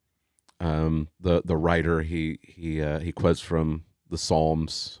 where the writer he quotes from the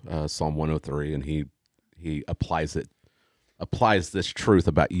Psalms, Psalm 103, and he applies this truth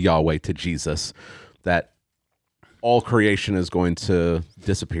about Yahweh to Jesus, that all creation is going to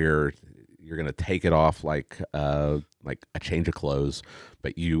disappear. You're going to take it off like a change of clothes,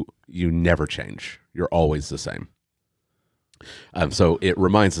 but you never change. You're always the same. So it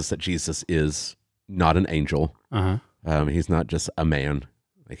reminds us that Jesus is not an angel. He's not just a man.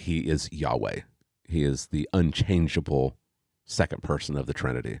 He is Yahweh. He is the unchangeable second person of the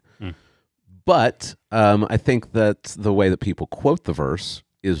Trinity. But I think that the way that people quote the verse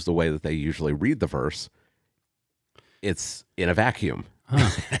is the way that they usually read the verse. It's in a vacuum.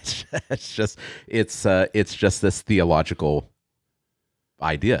 It's just this theological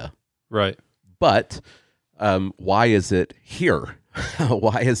idea. Right. But why is it here?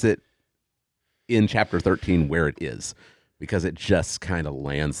 Why is it in chapter 13 where it is? Because it just kind of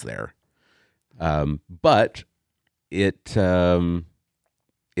lands there. But it's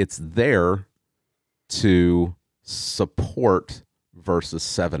there to support verses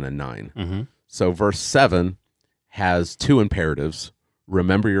 7 and 9. So verse 7 has 2 imperatives: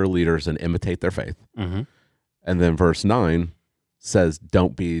 remember your leaders and imitate their faith. And then verse 9 says,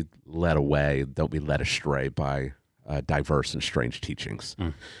 don't be led away, don't be led astray by diverse and strange teachings.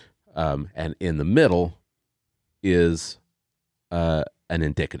 And in the middle is an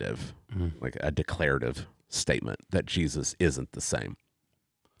indicative, like a declarative statement that Jesus isn't the same.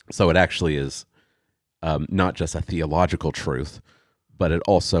 So it actually is not just a theological truth, but it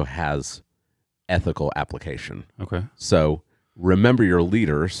also has ethical application. Okay. So remember your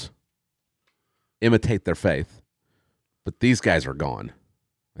leaders, imitate their faith, but these guys are gone.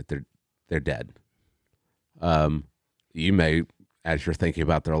 Like they're dead. You may, as you're thinking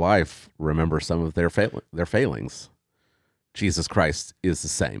about their life, remember some of their failings. Jesus Christ is the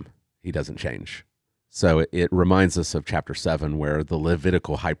same. He doesn't change. So it reminds us of chapter 7, where the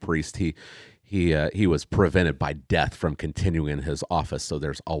Levitical high priest, he was prevented by death from continuing in his office. So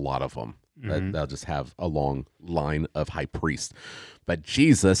there's a lot of them. They'll just have a long line of high priests. But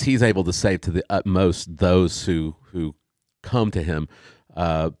Jesus, he's able to save to the utmost those who come to him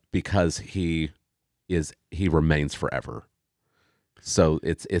because he remains forever. So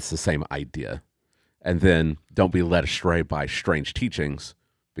it's the same idea. And then don't be led astray by strange teachings,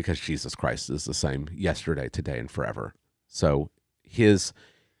 because Jesus Christ is the same yesterday, today, and forever. So it's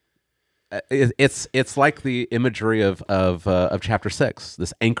like the imagery of chapter 6,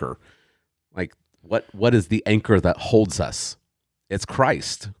 this anchor. Like what is the anchor that holds us? It's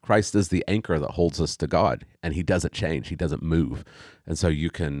Christ. Christ is the anchor that holds us to God, and he doesn't change. He doesn't move. And so you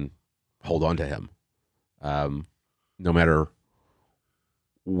can hold on to him. No matter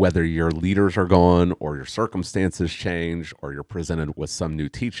whether your leaders are gone or your circumstances change or you're presented with some new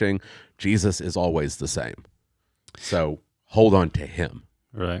teaching, Jesus is always the same. So hold on to him.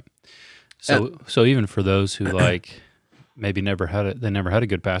 Right. So even for those who maybe never had a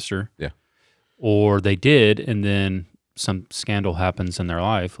good pastor. Yeah. Or they did, and then some scandal happens in their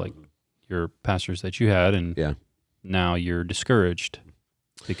life, like your pastors that you had, and now you're discouraged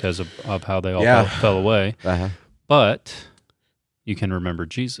because of how they all fell away. Uh-huh. But you can remember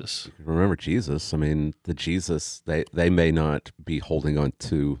Jesus. You can remember Jesus. I mean, the Jesus, they may not be holding on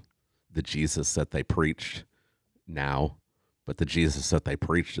to the Jesus that they preached now, but the Jesus that they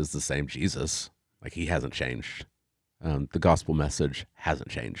preached is the same Jesus. Like, he hasn't changed. The gospel message hasn't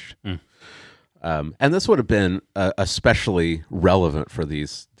changed. And this would have been especially relevant for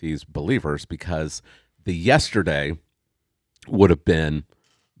these believers, because the yesterday would have been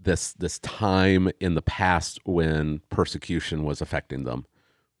this time in the past when persecution was affecting them,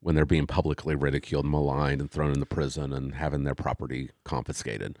 when they're being publicly ridiculed, maligned, and thrown into prison and having their property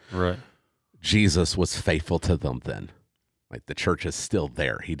confiscated. Right. Jesus was faithful to them then. Like, the church is still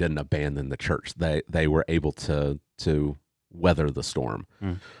there. He didn't abandon the church. They were able to weather the storm.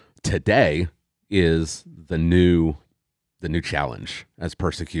 Today is the new challenge as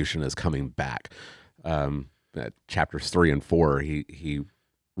persecution is coming back. Chapters 3 and 4, he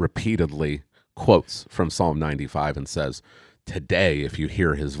repeatedly quotes from Psalm 95 and says, "Today, if you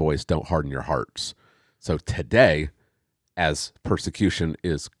hear his voice, don't harden your hearts." So today, as persecution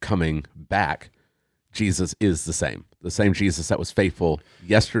is coming back, Jesus is the same. The same Jesus that was faithful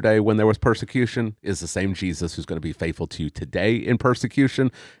yesterday when there was persecution is the same Jesus who's going to be faithful to you today in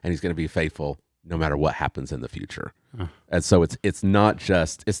persecution, and he's going to be faithful no matter what happens in the future. And so it's not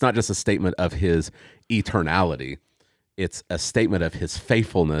just a statement of his eternality. It's a statement of his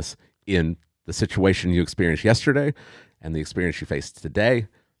faithfulness in the situation you experienced yesterday and the experience you face today,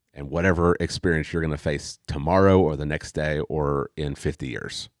 and whatever experience you're going to face tomorrow or the next day or in 50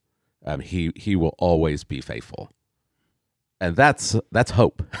 years. He will always be faithful. And that's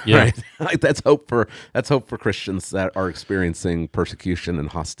hope, right? Like, that's hope for Christians that are experiencing persecution and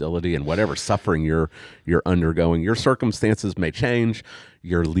hostility and whatever suffering you're undergoing. Your circumstances may change,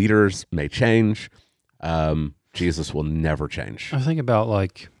 your leaders may change. Jesus will never change. I think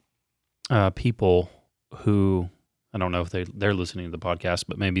about people who, I don't know if they're listening to the podcast,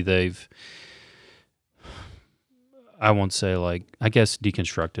 but maybe they've, I won't say I guess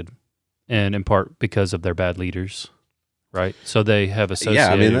deconstructed, and in part because of their bad leaders. Right, so they have associated.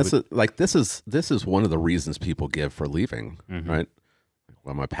 Yeah, I mean, this is one of the reasons people give for leaving, right?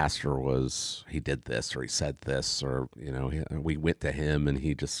 Well, my pastor he did this, or he said this, or we went to him and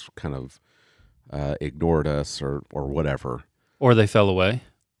he just kind of ignored us, or whatever. Or they fell away,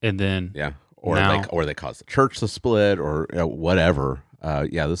 and then or they caused the church to split, or whatever.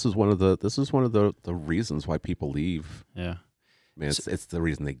 This is one of the reasons why people leave. Yeah. I mean, it's the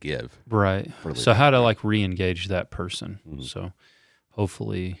reason they give. Right. So how to re-engage that person. So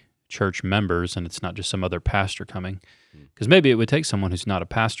hopefully church members, and it's not just some other pastor coming. Because maybe it would take someone who's not a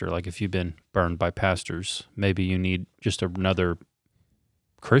pastor. Like, if you've been burned by pastors, maybe you need just another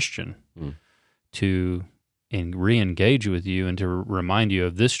Christian to re-engage with you and to remind you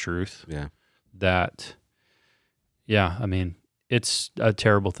of this truth. That, I mean, it's a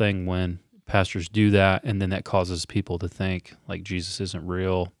terrible thing when pastors do that, and then that causes people to think like Jesus isn't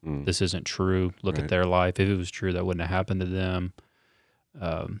real. This isn't true. Look at their life. If it was true, that wouldn't have happened to them.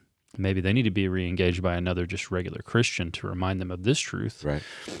 Maybe they need to be re-engaged by another just regular Christian to remind them of this truth,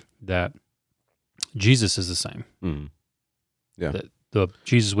 that Jesus is the same. Yeah. That the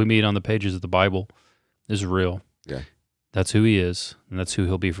Jesus we meet on the pages of the Bible is real. Yeah. That's who he is, and that's who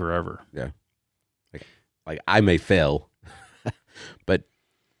he'll be forever. Yeah. Like I may fail, but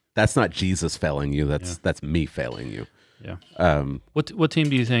that's not Jesus failing you. That's me failing you. Yeah. What team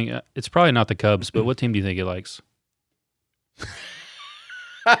do you think? It's probably not the Cubs, but what team do you think he likes?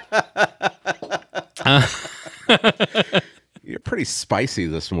 You're pretty spicy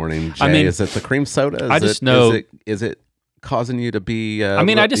this morning, Jay. I mean, is it the cream soda? Is it causing you to be? I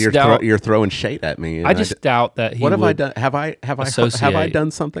mean, I just doubt you're throwing shade at me. I just doubt that he. What have would I done? Have I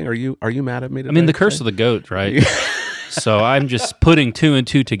done something? Are you mad at me today? I mean, the curse of the goat, right? So I'm just putting two and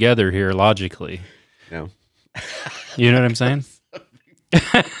two together here logically. No. You know what I'm saying?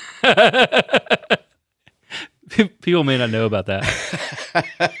 People may not know about that.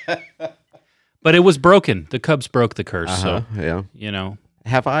 But it was broken. The Cubs broke the curse. So, you know.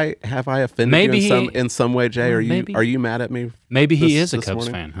 Have I offended you in some way, Jay? Are you mad at me? Maybe he is a Cubs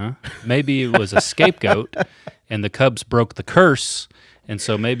fan, huh? Maybe it was a scapegoat, and the Cubs broke the curse, and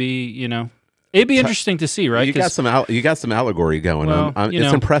so maybe, you know, it'd be interesting to see, right? You got some allegory going on.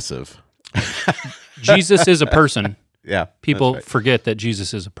 It's impressive. Jesus is a person. Yeah, people forget that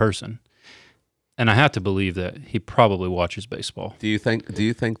Jesus is a person, and I have to believe that he probably watches baseball. Do you think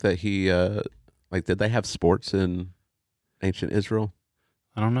that he did they have sports in ancient Israel?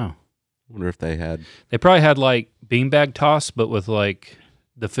 I don't know. I wonder if they had. They probably had like beanbag toss, but with like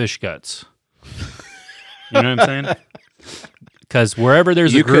the fish guts. You know what I'm saying? Because wherever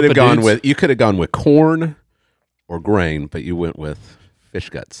there's a group of dudes, you could have gone with corn or grain, but you went with fish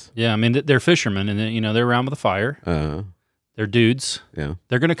guts. Yeah, I mean they're fishermen, and then, you know, they're around with a fire. They're dudes. Yeah,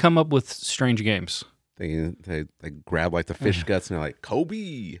 they're going to come up with strange games. They grab like the fish guts and they're like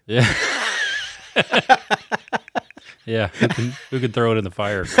Kobe. Yeah. Yeah, who can throw it in the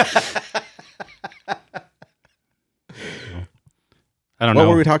fire? I don't know. What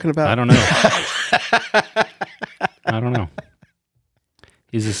were we talking about? I don't know. I don't know.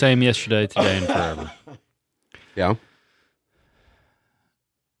 He's the same yesterday, today, and forever. Yeah.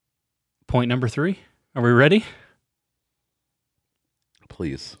 Point number 3. Are we ready?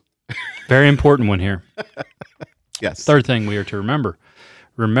 Please. Very important one here. Yes. Third thing we are to remember.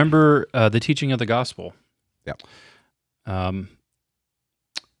 Remember the teaching of the gospel. Yeah. I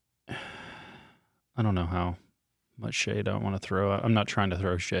don't know how much shade I want to throw. I'm not trying to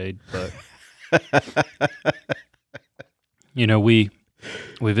throw shade, but you know, we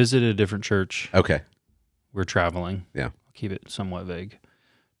visited a different church. Okay. We're traveling. Yeah. I'll keep it somewhat vague.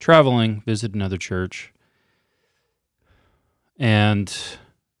 Traveling, visit another church, and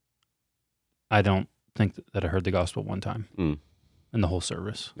I don't think that I heard the gospel one time in the whole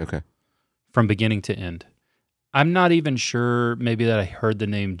service. Okay. From beginning to end. I'm not even sure maybe that I heard the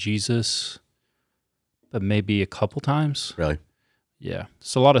name Jesus, but maybe a couple times. Really? Yeah.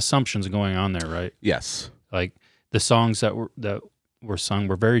 It's a lot of assumptions going on there, right? Yes. Like the songs that were sung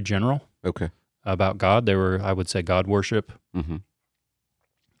were very general. Okay. About God. They were, I would say, God worship. Mm-hmm.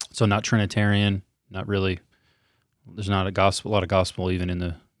 So not Trinitarian, not really. There's not a lot of gospel even in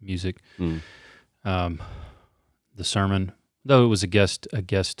the music. The sermon, though it was a guest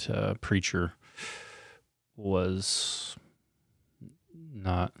preacher, was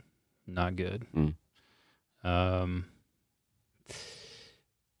not good. I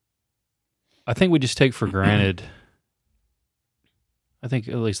think we just take for granted, I think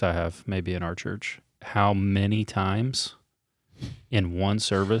at least I have, maybe in our church, how many times in one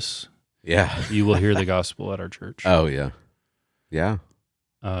service you will hear the gospel at our church. Oh, yeah. Yeah.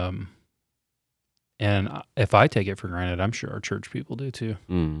 And if I take it for granted, I'm sure our church people do too.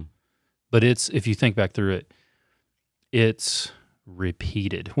 But if you think back through it, it's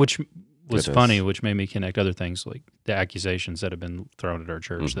repeated, which was funny, which made me connect other things like the accusations that have been thrown at our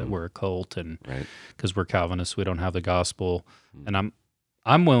church that we're a cult, and because we're Calvinists, we don't have the gospel. And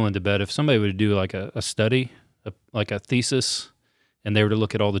I'm willing to bet if somebody would do like a study, like a thesis, and they were to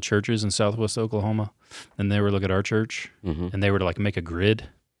look at all the churches in Southwest Oklahoma, and they were to look at our church, and they were to like make a grid,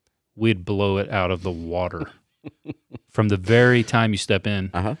 we'd blow it out of the water. From the very time you step in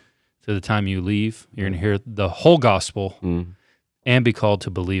to the time you leave, you're going to hear the whole gospel and be called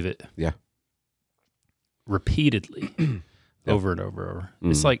to believe it. Yeah. Repeatedly. Over and over.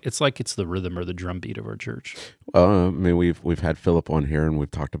 It's like it's the rhythm or the drum beat of our church. Well, I mean, we've had Philip on here, and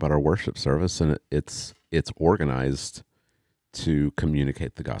we've talked about our worship service, and it's organized to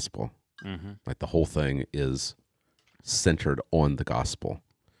communicate the gospel. Like the whole thing is centered on the gospel.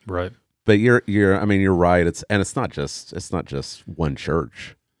 Right. But you're right. It's not just one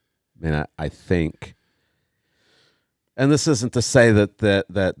church. I mean, I think, and this isn't to say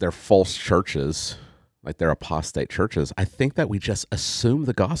that they're false churches, like they're apostate churches. I think that we just assume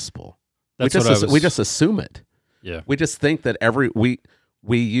the gospel. We just assume it. Yeah. We just think that we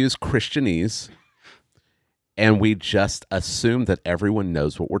use Christianese, and we just assume that everyone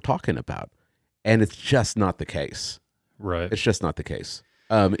knows what we're talking about, and it's just not the case. Right. It's just not the case.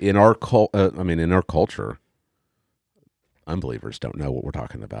 In our culture, unbelievers don't know what we're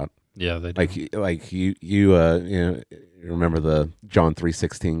talking about. Yeah, they do. You remember the John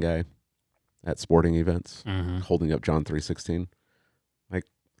 3:16 guy at sporting events holding up John 3:16? Like,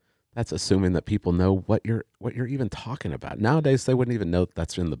 that's assuming that people know what you're even talking about. Nowadays, they wouldn't even know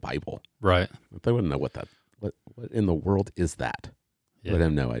that's in the Bible. Right. They wouldn't know what in the world is that. Yeah. They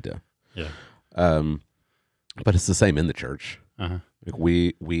have no idea. Yeah. But it's the same in the church. Uh-huh. Like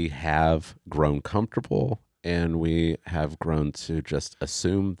we have grown comfortable, and we have grown to just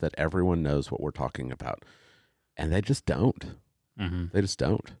assume that everyone knows what we're talking about, and they just don't. Mm-hmm. They just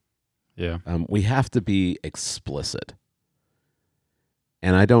don't. Yeah. We have to be explicit,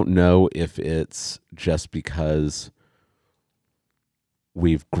 and I don't know if it's just because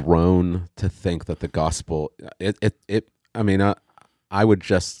we've grown to think that the gospel. I would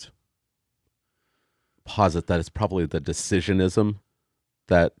just posit that it's probably the decisionism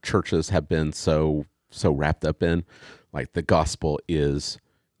that churches have been so wrapped up in. Like, the gospel is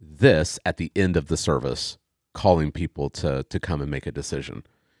this at the end of the service, calling people to come and make a decision,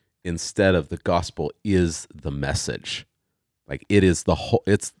 instead of the gospel is the message. Like, it is the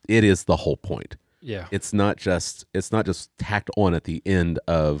whole point. Yeah. It's not just tacked on at the end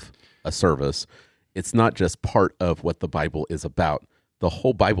of a service. It's not just part of what the Bible is about. The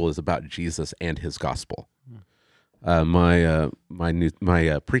whole Bible is about Jesus and his gospel. My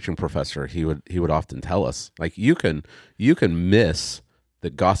preaching professor, he would often tell us, like, you can miss the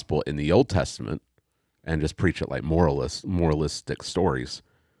gospel in the Old Testament and just preach it like moralistic stories,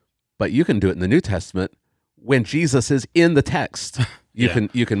 but you can do it in the New Testament when Jesus is in the text. You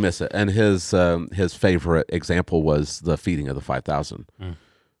can miss it. And his favorite example was the feeding of the 5,000,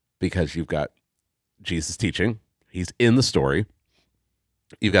 because you've got Jesus teaching, he's in the story.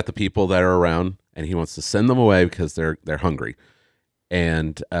 You've got the people that are around, and he wants to send them away because they're hungry.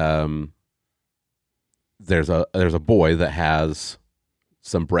 And there's a boy that has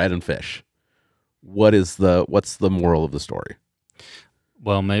some bread and fish. What's the moral of the story?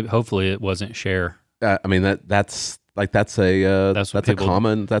 Well, hopefully it wasn't share. That's a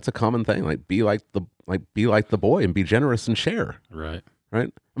common thing. Like, be like the boy and be generous and share. Right. Right.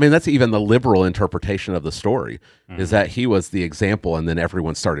 I mean, that's even the liberal interpretation of the story, is that he was the example, and then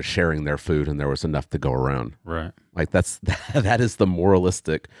everyone started sharing their food, and there was enough to go around. Right. Like, that is the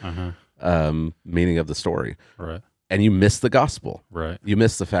moralistic meaning of the story. Right. And you miss the gospel. Right. You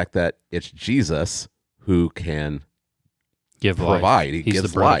miss the fact that it's Jesus who can provide. Life. He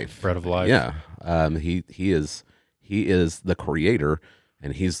gives life. Bread of life. Yeah. He is the creator,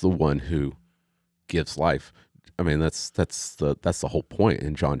 and he's the one who gives life. I mean, that's the whole point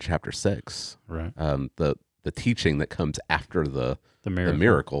in John chapter 6. Right. The teaching that comes after the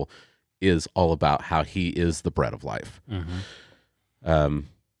miracle is all about how he is the bread of life. Mm-hmm.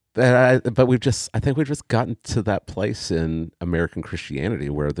 But I think we've just gotten to that place in American Christianity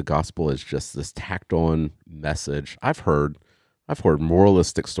where the gospel is just this tacked on message. I've heard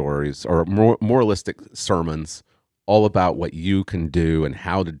moralistic stories or moralistic sermons all about what you can do and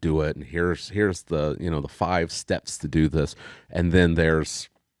how to do it, and here's the the 5 steps to do this, and then there's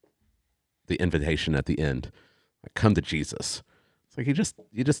the invitation at the end, like, come to Jesus. It's like you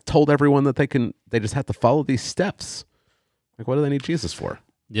just told everyone that they just have to follow these steps. Like, what do they need Jesus for?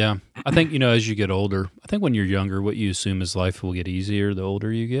 Yeah, I think as you get older, I think when you're younger, what you assume is life will get easier the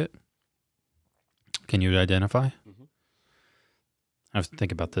older you get. Can you identify? Mm-hmm. I have to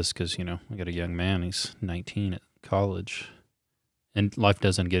think about this because I got a young man. He's 19 at college, and life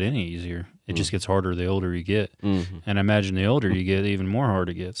doesn't get any easier. It just gets harder the older you get. Mm-hmm. And I imagine the older you get, even more hard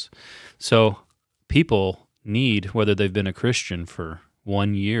it gets. So people need, whether they've been a Christian for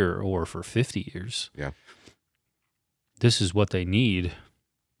 1 year or for 50 years, this is what they need.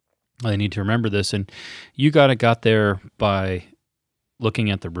 They need to remember this. And you got there by looking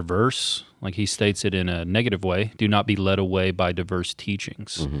at the reverse, like he states it in a negative way. Do not be led away by diverse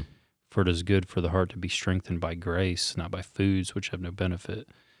teachings. Mm-hmm. For it is good for the heart to be strengthened by grace, not by foods which have no benefit,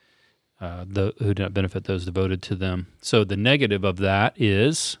 who do not benefit those devoted to them. So the negative of that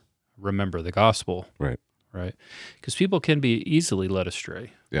is remember the gospel. Right. Right. Because people can be easily led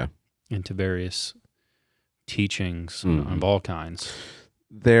astray. Yeah. into various teachings Mhm. of all kinds.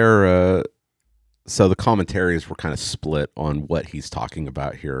 So the commentaries were kind of split on what he's talking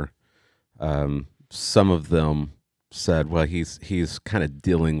about here. Some of them said, well, he's kind of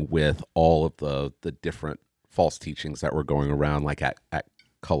dealing with all of the different false teachings that were going around, like at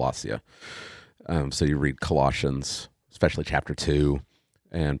Colossia. So you read Colossians, especially chapter 2,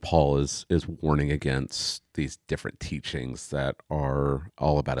 and Paul is warning against these different teachings that are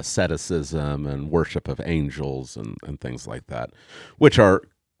all about asceticism and worship of angels and things like that, which are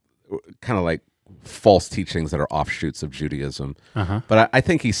kind of like false teachings that are offshoots of Judaism. Uh-huh. But I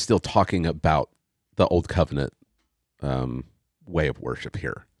think he's still talking about the Old Covenant way of worship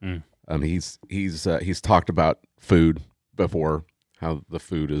here. Mm. He's talked about food before, how the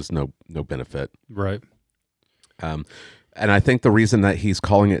food is no benefit. Right. And I think the reason that he's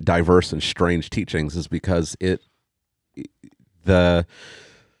calling it diverse and strange teachings is because the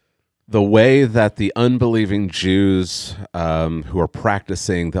way that the unbelieving Jews who are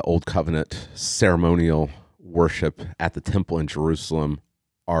practicing the Old Covenant ceremonial worship at the temple in Jerusalem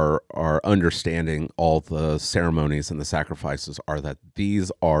are understanding all the ceremonies and the sacrifices are that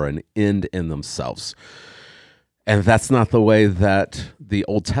these are an end in themselves. And that's not the way that the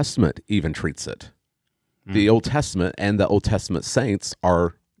Old Testament even treats it. The Old Testament and the Old Testament saints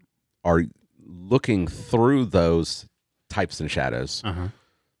are looking through those types and shadows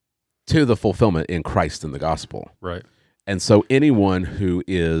to the fulfillment in Christ and the gospel. Right. And so anyone who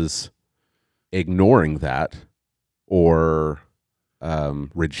is ignoring that or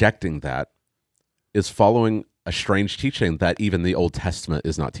rejecting that is following a strange teaching that even the Old Testament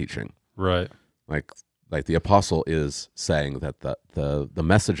is not teaching. Right. Like the apostle is saying that the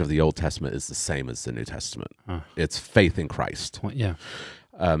message of the Old Testament is the same as the New Testament. It's faith in Christ. Yeah.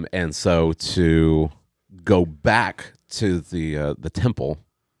 And so to go back to the temple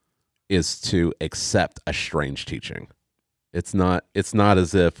is to accept a strange teaching. It's not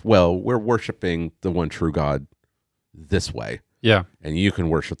as if, well, we're worshiping the one true God this way. Yeah. And you can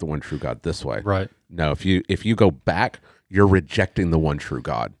worship the one true God this way. Right. No, if you go back, you're rejecting the one true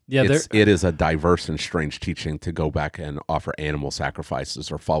God. Yeah, it is a diverse and strange teaching to go back and offer animal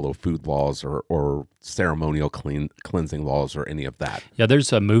sacrifices or follow food laws or ceremonial cleansing laws or any of that. Yeah,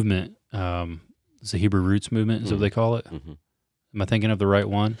 there's a movement. It's the Hebrew Roots movement, is what they call it. Mm-hmm. Am I thinking of the right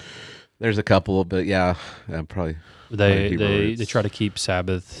one? There's a couple, but yeah, probably. They try to keep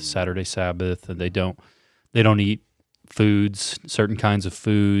Saturday Sabbath, and they don't eat foods, certain kinds of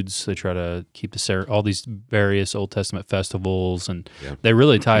foods. They try to keep all these various Old Testament festivals, and they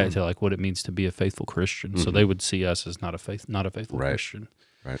really tie it to like what it means to be a faithful Christian. So they would see us as not a faithful Christian.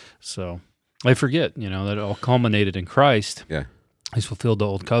 Right. So they forget, that it all culminated in Christ. Yeah. He's fulfilled the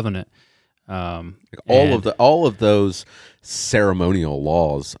Old Covenant. All of those ceremonial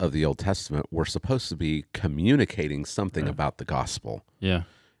laws of the Old Testament were supposed to be communicating something about the gospel. Yeah.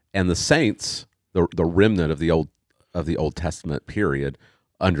 And the saints, the remnant of the Old Testament period,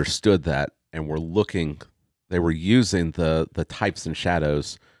 understood that and they were using the types and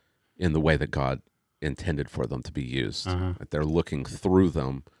shadows in the way that God intended for them to be used. They're looking through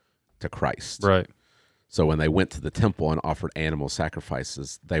them to Christ. Right. So when they went to the temple and offered animal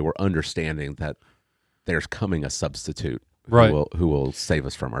sacrifices, they were understanding that there's coming a substitute who will save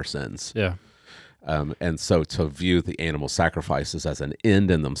us from our sins. Yeah. And so to view the animal sacrifices as an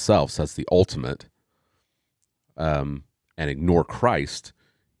end in themselves, as the ultimate, and ignore Christ,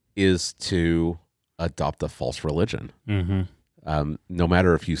 is to adopt a false religion. Mm-hmm. No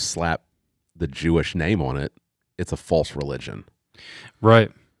matter if you slap the Jewish name on it, it's a false religion.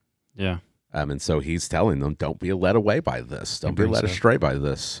 Right. Yeah. And so he's telling them, don't be led away by this. Don't be led astray by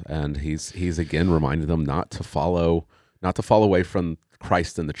this. And he's again reminding them not to fall away from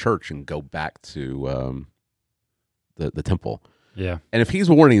Christ and the church and go back to the temple. Yeah. And if he's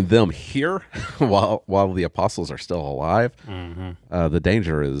warning them here while the apostles are still alive, the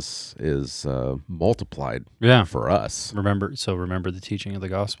danger is multiplied for us. Remember the teaching of the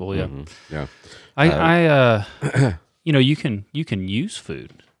gospel. Yeah. Yeah. You can use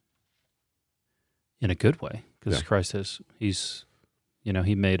food in a good way, because Christ he's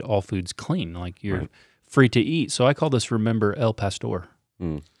he made all foods clean, like you're free to eat. So I call this remember El Pastor.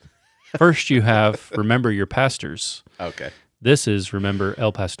 First you have remember your pastors. Okay. This is remember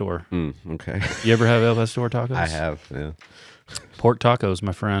El Pastor. Okay. You ever have El Pastor tacos? I have, yeah. Pork tacos,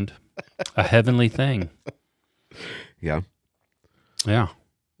 my friend. A heavenly thing. Yeah. Yeah.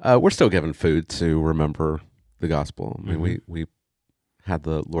 We're still giving food to remember the gospel. I mean, we had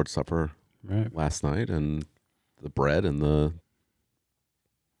the Lord's Supper last night, and the bread and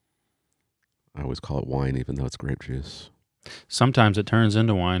I always call it wine, even though it's grape juice. Sometimes it turns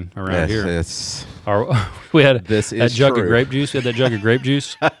into wine around here. We had this that is jug true. of grape juice. We had that jug of grape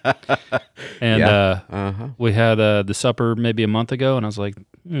juice. And we had the supper maybe a month ago, and I was like,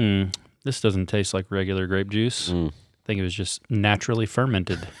 this doesn't taste like regular grape juice. I think it was just naturally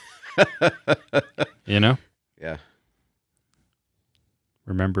fermented. You know? Yeah.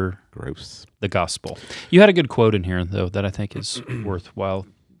 Remember Gross. the gospel. You had a good quote in here, though, that I think is worthwhile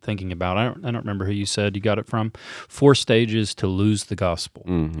thinking about. I don't remember who you said you got it from. 4 stages to lose the gospel.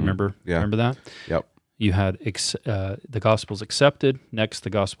 Remember? Yeah. Remember that? Yep. You had the gospel's accepted. Next, the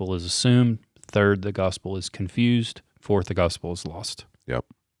gospel is assumed. Third, the gospel is confused. Fourth, the gospel is lost. Yep.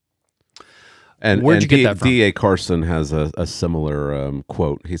 And where'd you get that from? D.A. Carson has a similar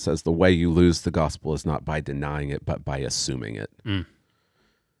quote. He says, "The way you lose the gospel is not by denying it, but by assuming it."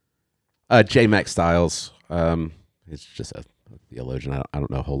 J. Max Stiles, he's just a theologian. I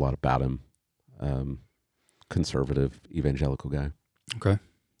don't know a whole lot about him. Conservative, evangelical guy. Okay.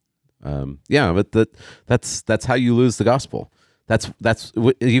 Yeah, but that's how you lose the gospel. That's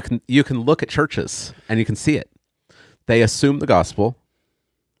you can look at churches and you can see it. They assume the gospel.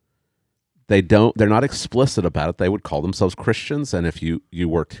 They're not explicit about it. They would call themselves Christians, and if you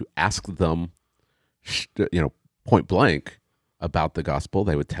were to ask them, point blank about the gospel,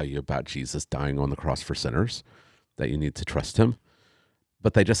 they would tell you about Jesus dying on the cross for sinners, that you need to trust him.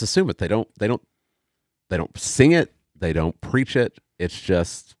 But they just assume it. They don't sing it. They don't preach it. It's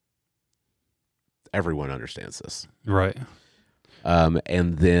just everyone understands this. Right.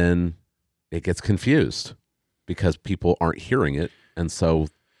 And then it gets confused because people aren't hearing it. And so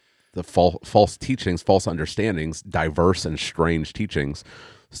the false teachings, false understandings, diverse and strange teachings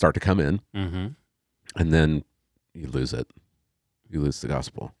start to come in. And then you lose it. You lose the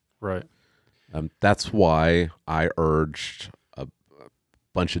gospel. Right. That's why I urged a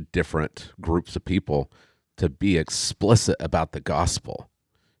bunch of different groups of people to be explicit about the gospel.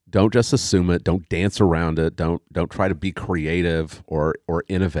 Don't just assume it. Don't dance around it. Don't try to be creative or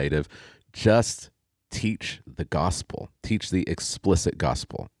innovative. Just teach the gospel. Teach the explicit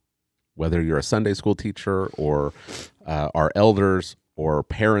gospel. Whether you're a Sunday school teacher or our elders or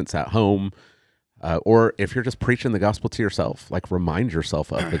parents at home, or if you're just preaching the gospel to yourself, like remind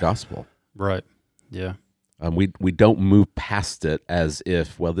yourself of the gospel. Right. Yeah. We don't move past it as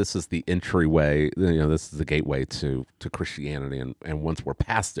if, well, this is the entryway, this is the gateway to Christianity, and once we're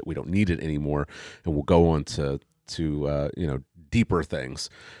past it, we don't need it anymore, and we'll go on to deeper things.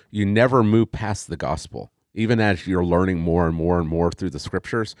 You never move past the gospel. Even as you're learning more and more and more through the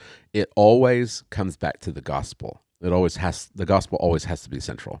scriptures, it always comes back to the gospel. The gospel always has to be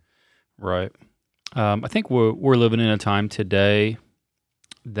central. Right. I think we're living in a time today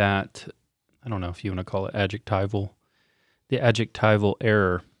that, I don't know if you want to call it the adjectival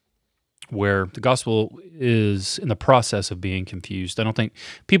error, where the gospel is in the process of being confused. I don't think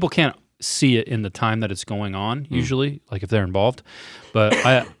people can't see it in the time that it's going on, usually, like if they're involved. But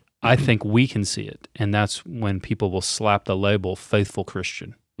I think we can see it, and that's when people will slap the label "faithful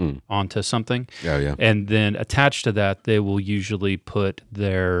Christian" onto something. Yeah. And then attached to that, they will usually put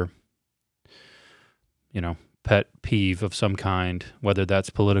their pet peeve of some kind, whether that's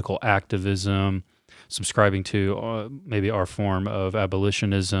political activism, subscribing to maybe our form of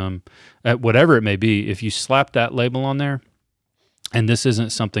abolitionism, whatever it may be. If you slap that label on there, and this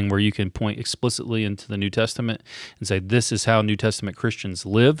isn't something where you can point explicitly into the New Testament and say, this is how New Testament Christians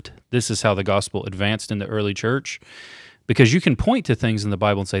lived, this is how the gospel advanced in the early church, because you can point to things in the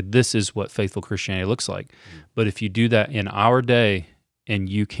Bible and say, this is what faithful Christianity looks like. But if you do that in our day and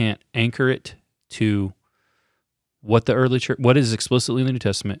you can't anchor it to what the early church, what is explicitly in the New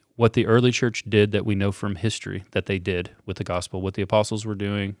Testament, what the early church did that we know from history that they did with the gospel, what the apostles were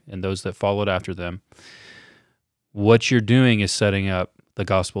doing and those that followed after them, what you're doing is setting up the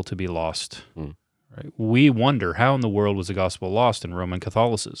gospel to be lost. Right? We wonder, how in the world was the gospel lost in Roman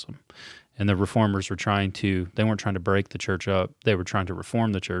Catholicism? And the reformers they weren't trying to break the church up, they were trying to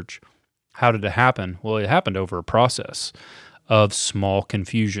reform the church. How did it happen? Well, it happened over a process of small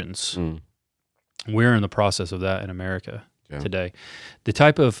confusions. We're in the process of that in America today. The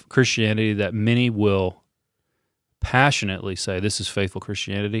type of Christianity that many will passionately say, this is faithful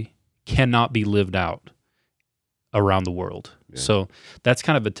Christianity, cannot be lived out around the world. Yeah. So that's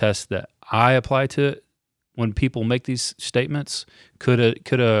kind of a test that I apply to it when people make these statements. Could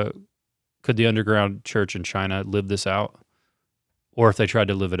the underground church in China live this out? Or if they tried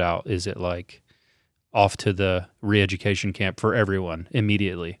to live it out, is it like off to the re-education camp for everyone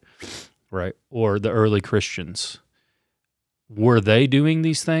immediately? Right? Or the early Christians, were they doing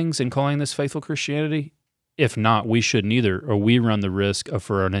these things and calling this faithful Christianity? if not, we shouldn't either, or we run the risk of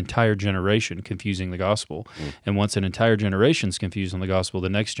for an entire generation confusing the gospel. And once an entire generation's confused on the gospel, the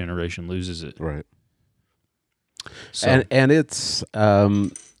next generation loses it. Right. So, And it's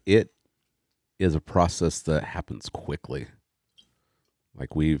it is a process that happens quickly.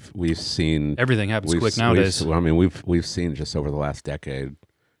 Like we've seen everything happens quick nowadays. We've seen just over the last decade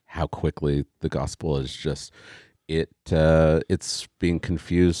how quickly the gospel is just it's being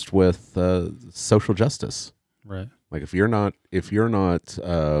confused with social justice. Right. Like if you're not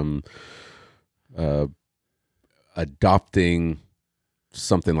adopting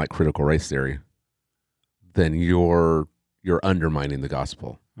something like critical race theory, then you're undermining the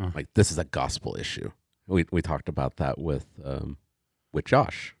gospel. Like this is a gospel issue. We talked about that with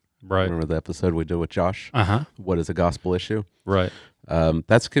Josh. Right. Remember the episode we did with Josh? What is a gospel issue? Right.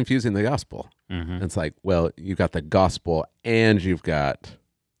 That's confusing the gospel. Mm-hmm. It's like, well, you've got the gospel and you've got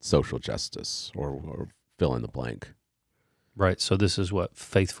social justice or fill in the blank. Right. So this is what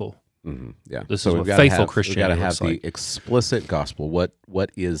faithful. Mm-hmm. Yeah. This is what faithful Christianity We've got to have looks the explicit gospel.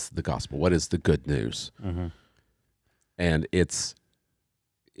 What is the gospel? What is the good news? Mm-hmm. And if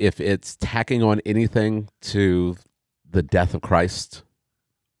it's tacking on anything to the death of Christ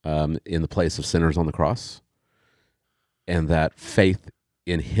in the place of sinners on the cross, and that faith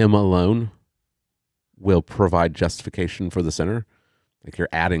in him alone will provide justification for the sinner, like you're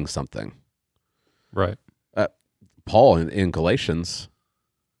adding something. Right. Paul in Galatians,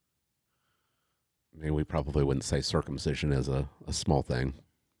 I mean, we probably wouldn't say circumcision is a small thing,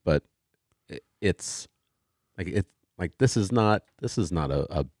 but it's like this is not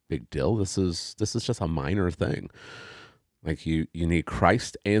a big deal. This is just a minor thing. Like you need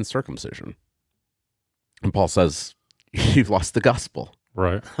Christ and circumcision. And Paul says, you've lost the gospel.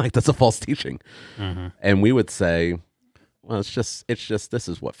 Right. Like that's a false teaching. Mm-hmm. And we would say, well, it's just this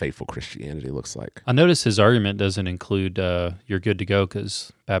is what faithful Christianity looks like. I notice his argument doesn't include you're good to go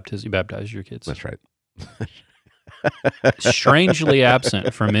because you baptize your kids. That's right. Strangely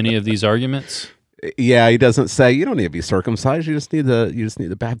absent from any of these arguments. Yeah, he doesn't say you don't need to be circumcised. You just need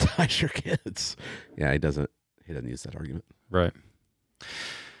to baptize your kids. Yeah, he doesn't use that argument. Right.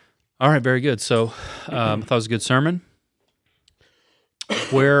 All right, very good. So I thought it was a good sermon.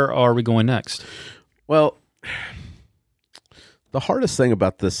 Where are we going next? Well, the hardest thing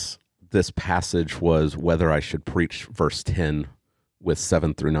about this passage was whether I should preach verse 10 with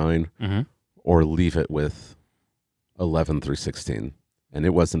 7 through 9 mm-hmm. or leave it with 11 through 16. And it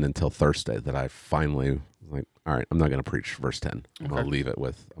wasn't until Thursday that I finally was like, all right, I'm not going to preach verse 10. I'm going to leave it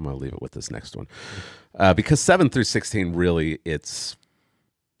with this next one. Because 7 through 16 really it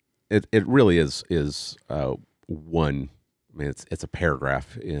really is one. I mean, it's a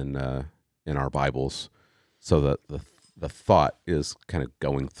paragraph in our Bibles, so that the thought is kind of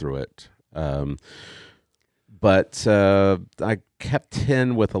going through it. But I kept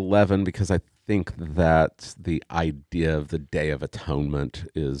 10 with 11 because I think that the idea of the Day of Atonement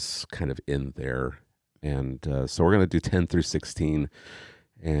is kind of in there, and so we're going to do 10 through 16,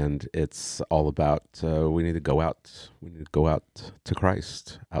 and it's all about we need to go out to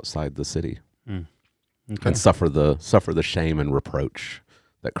Christ outside the city. Okay. And suffer the shame and reproach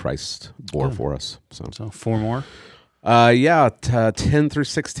that Christ bore for us. So 4 more? 10 through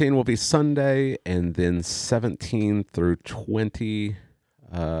 16 will be Sunday, and then 17 through 20,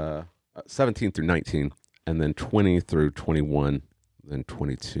 17 through 19, and then 20 through 21, then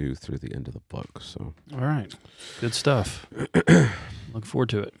 22 through the end of the book. So, all right, good stuff. Look forward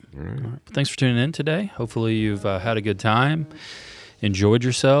to it. All right. Thanks for tuning in today. Hopefully you've had a good time, enjoyed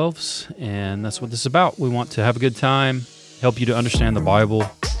yourselves, and that's what this is about. We want to have a good time, help you to understand the Bible.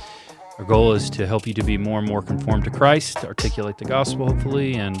 Our goal is to help you to be more and more conformed to Christ, articulate the gospel,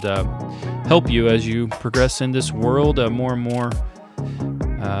 hopefully, and help you as you progress in this world more and more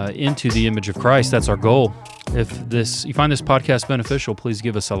into the image of Christ. That's our goal. If you find this podcast beneficial, please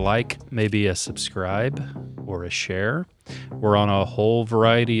give us a like, maybe a subscribe, or a share. We're on a whole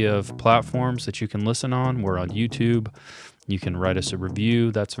variety of platforms that you can listen on. We're on YouTube. You can write us a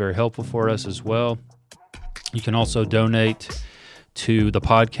review. That's very helpful for us as well. You can also donate to the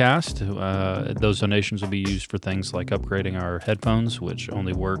podcast. Those donations will be used for things like upgrading our headphones, which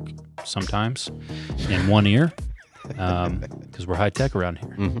only work sometimes in one ear, because we're high tech around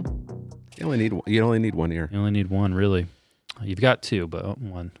here. Mm-hmm. You only need one ear. You only need one, really. You've got two, but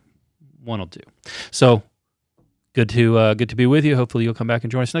one will do. So good to be with you. Hopefully you'll come back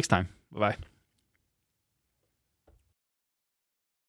and join us next time. Bye-bye.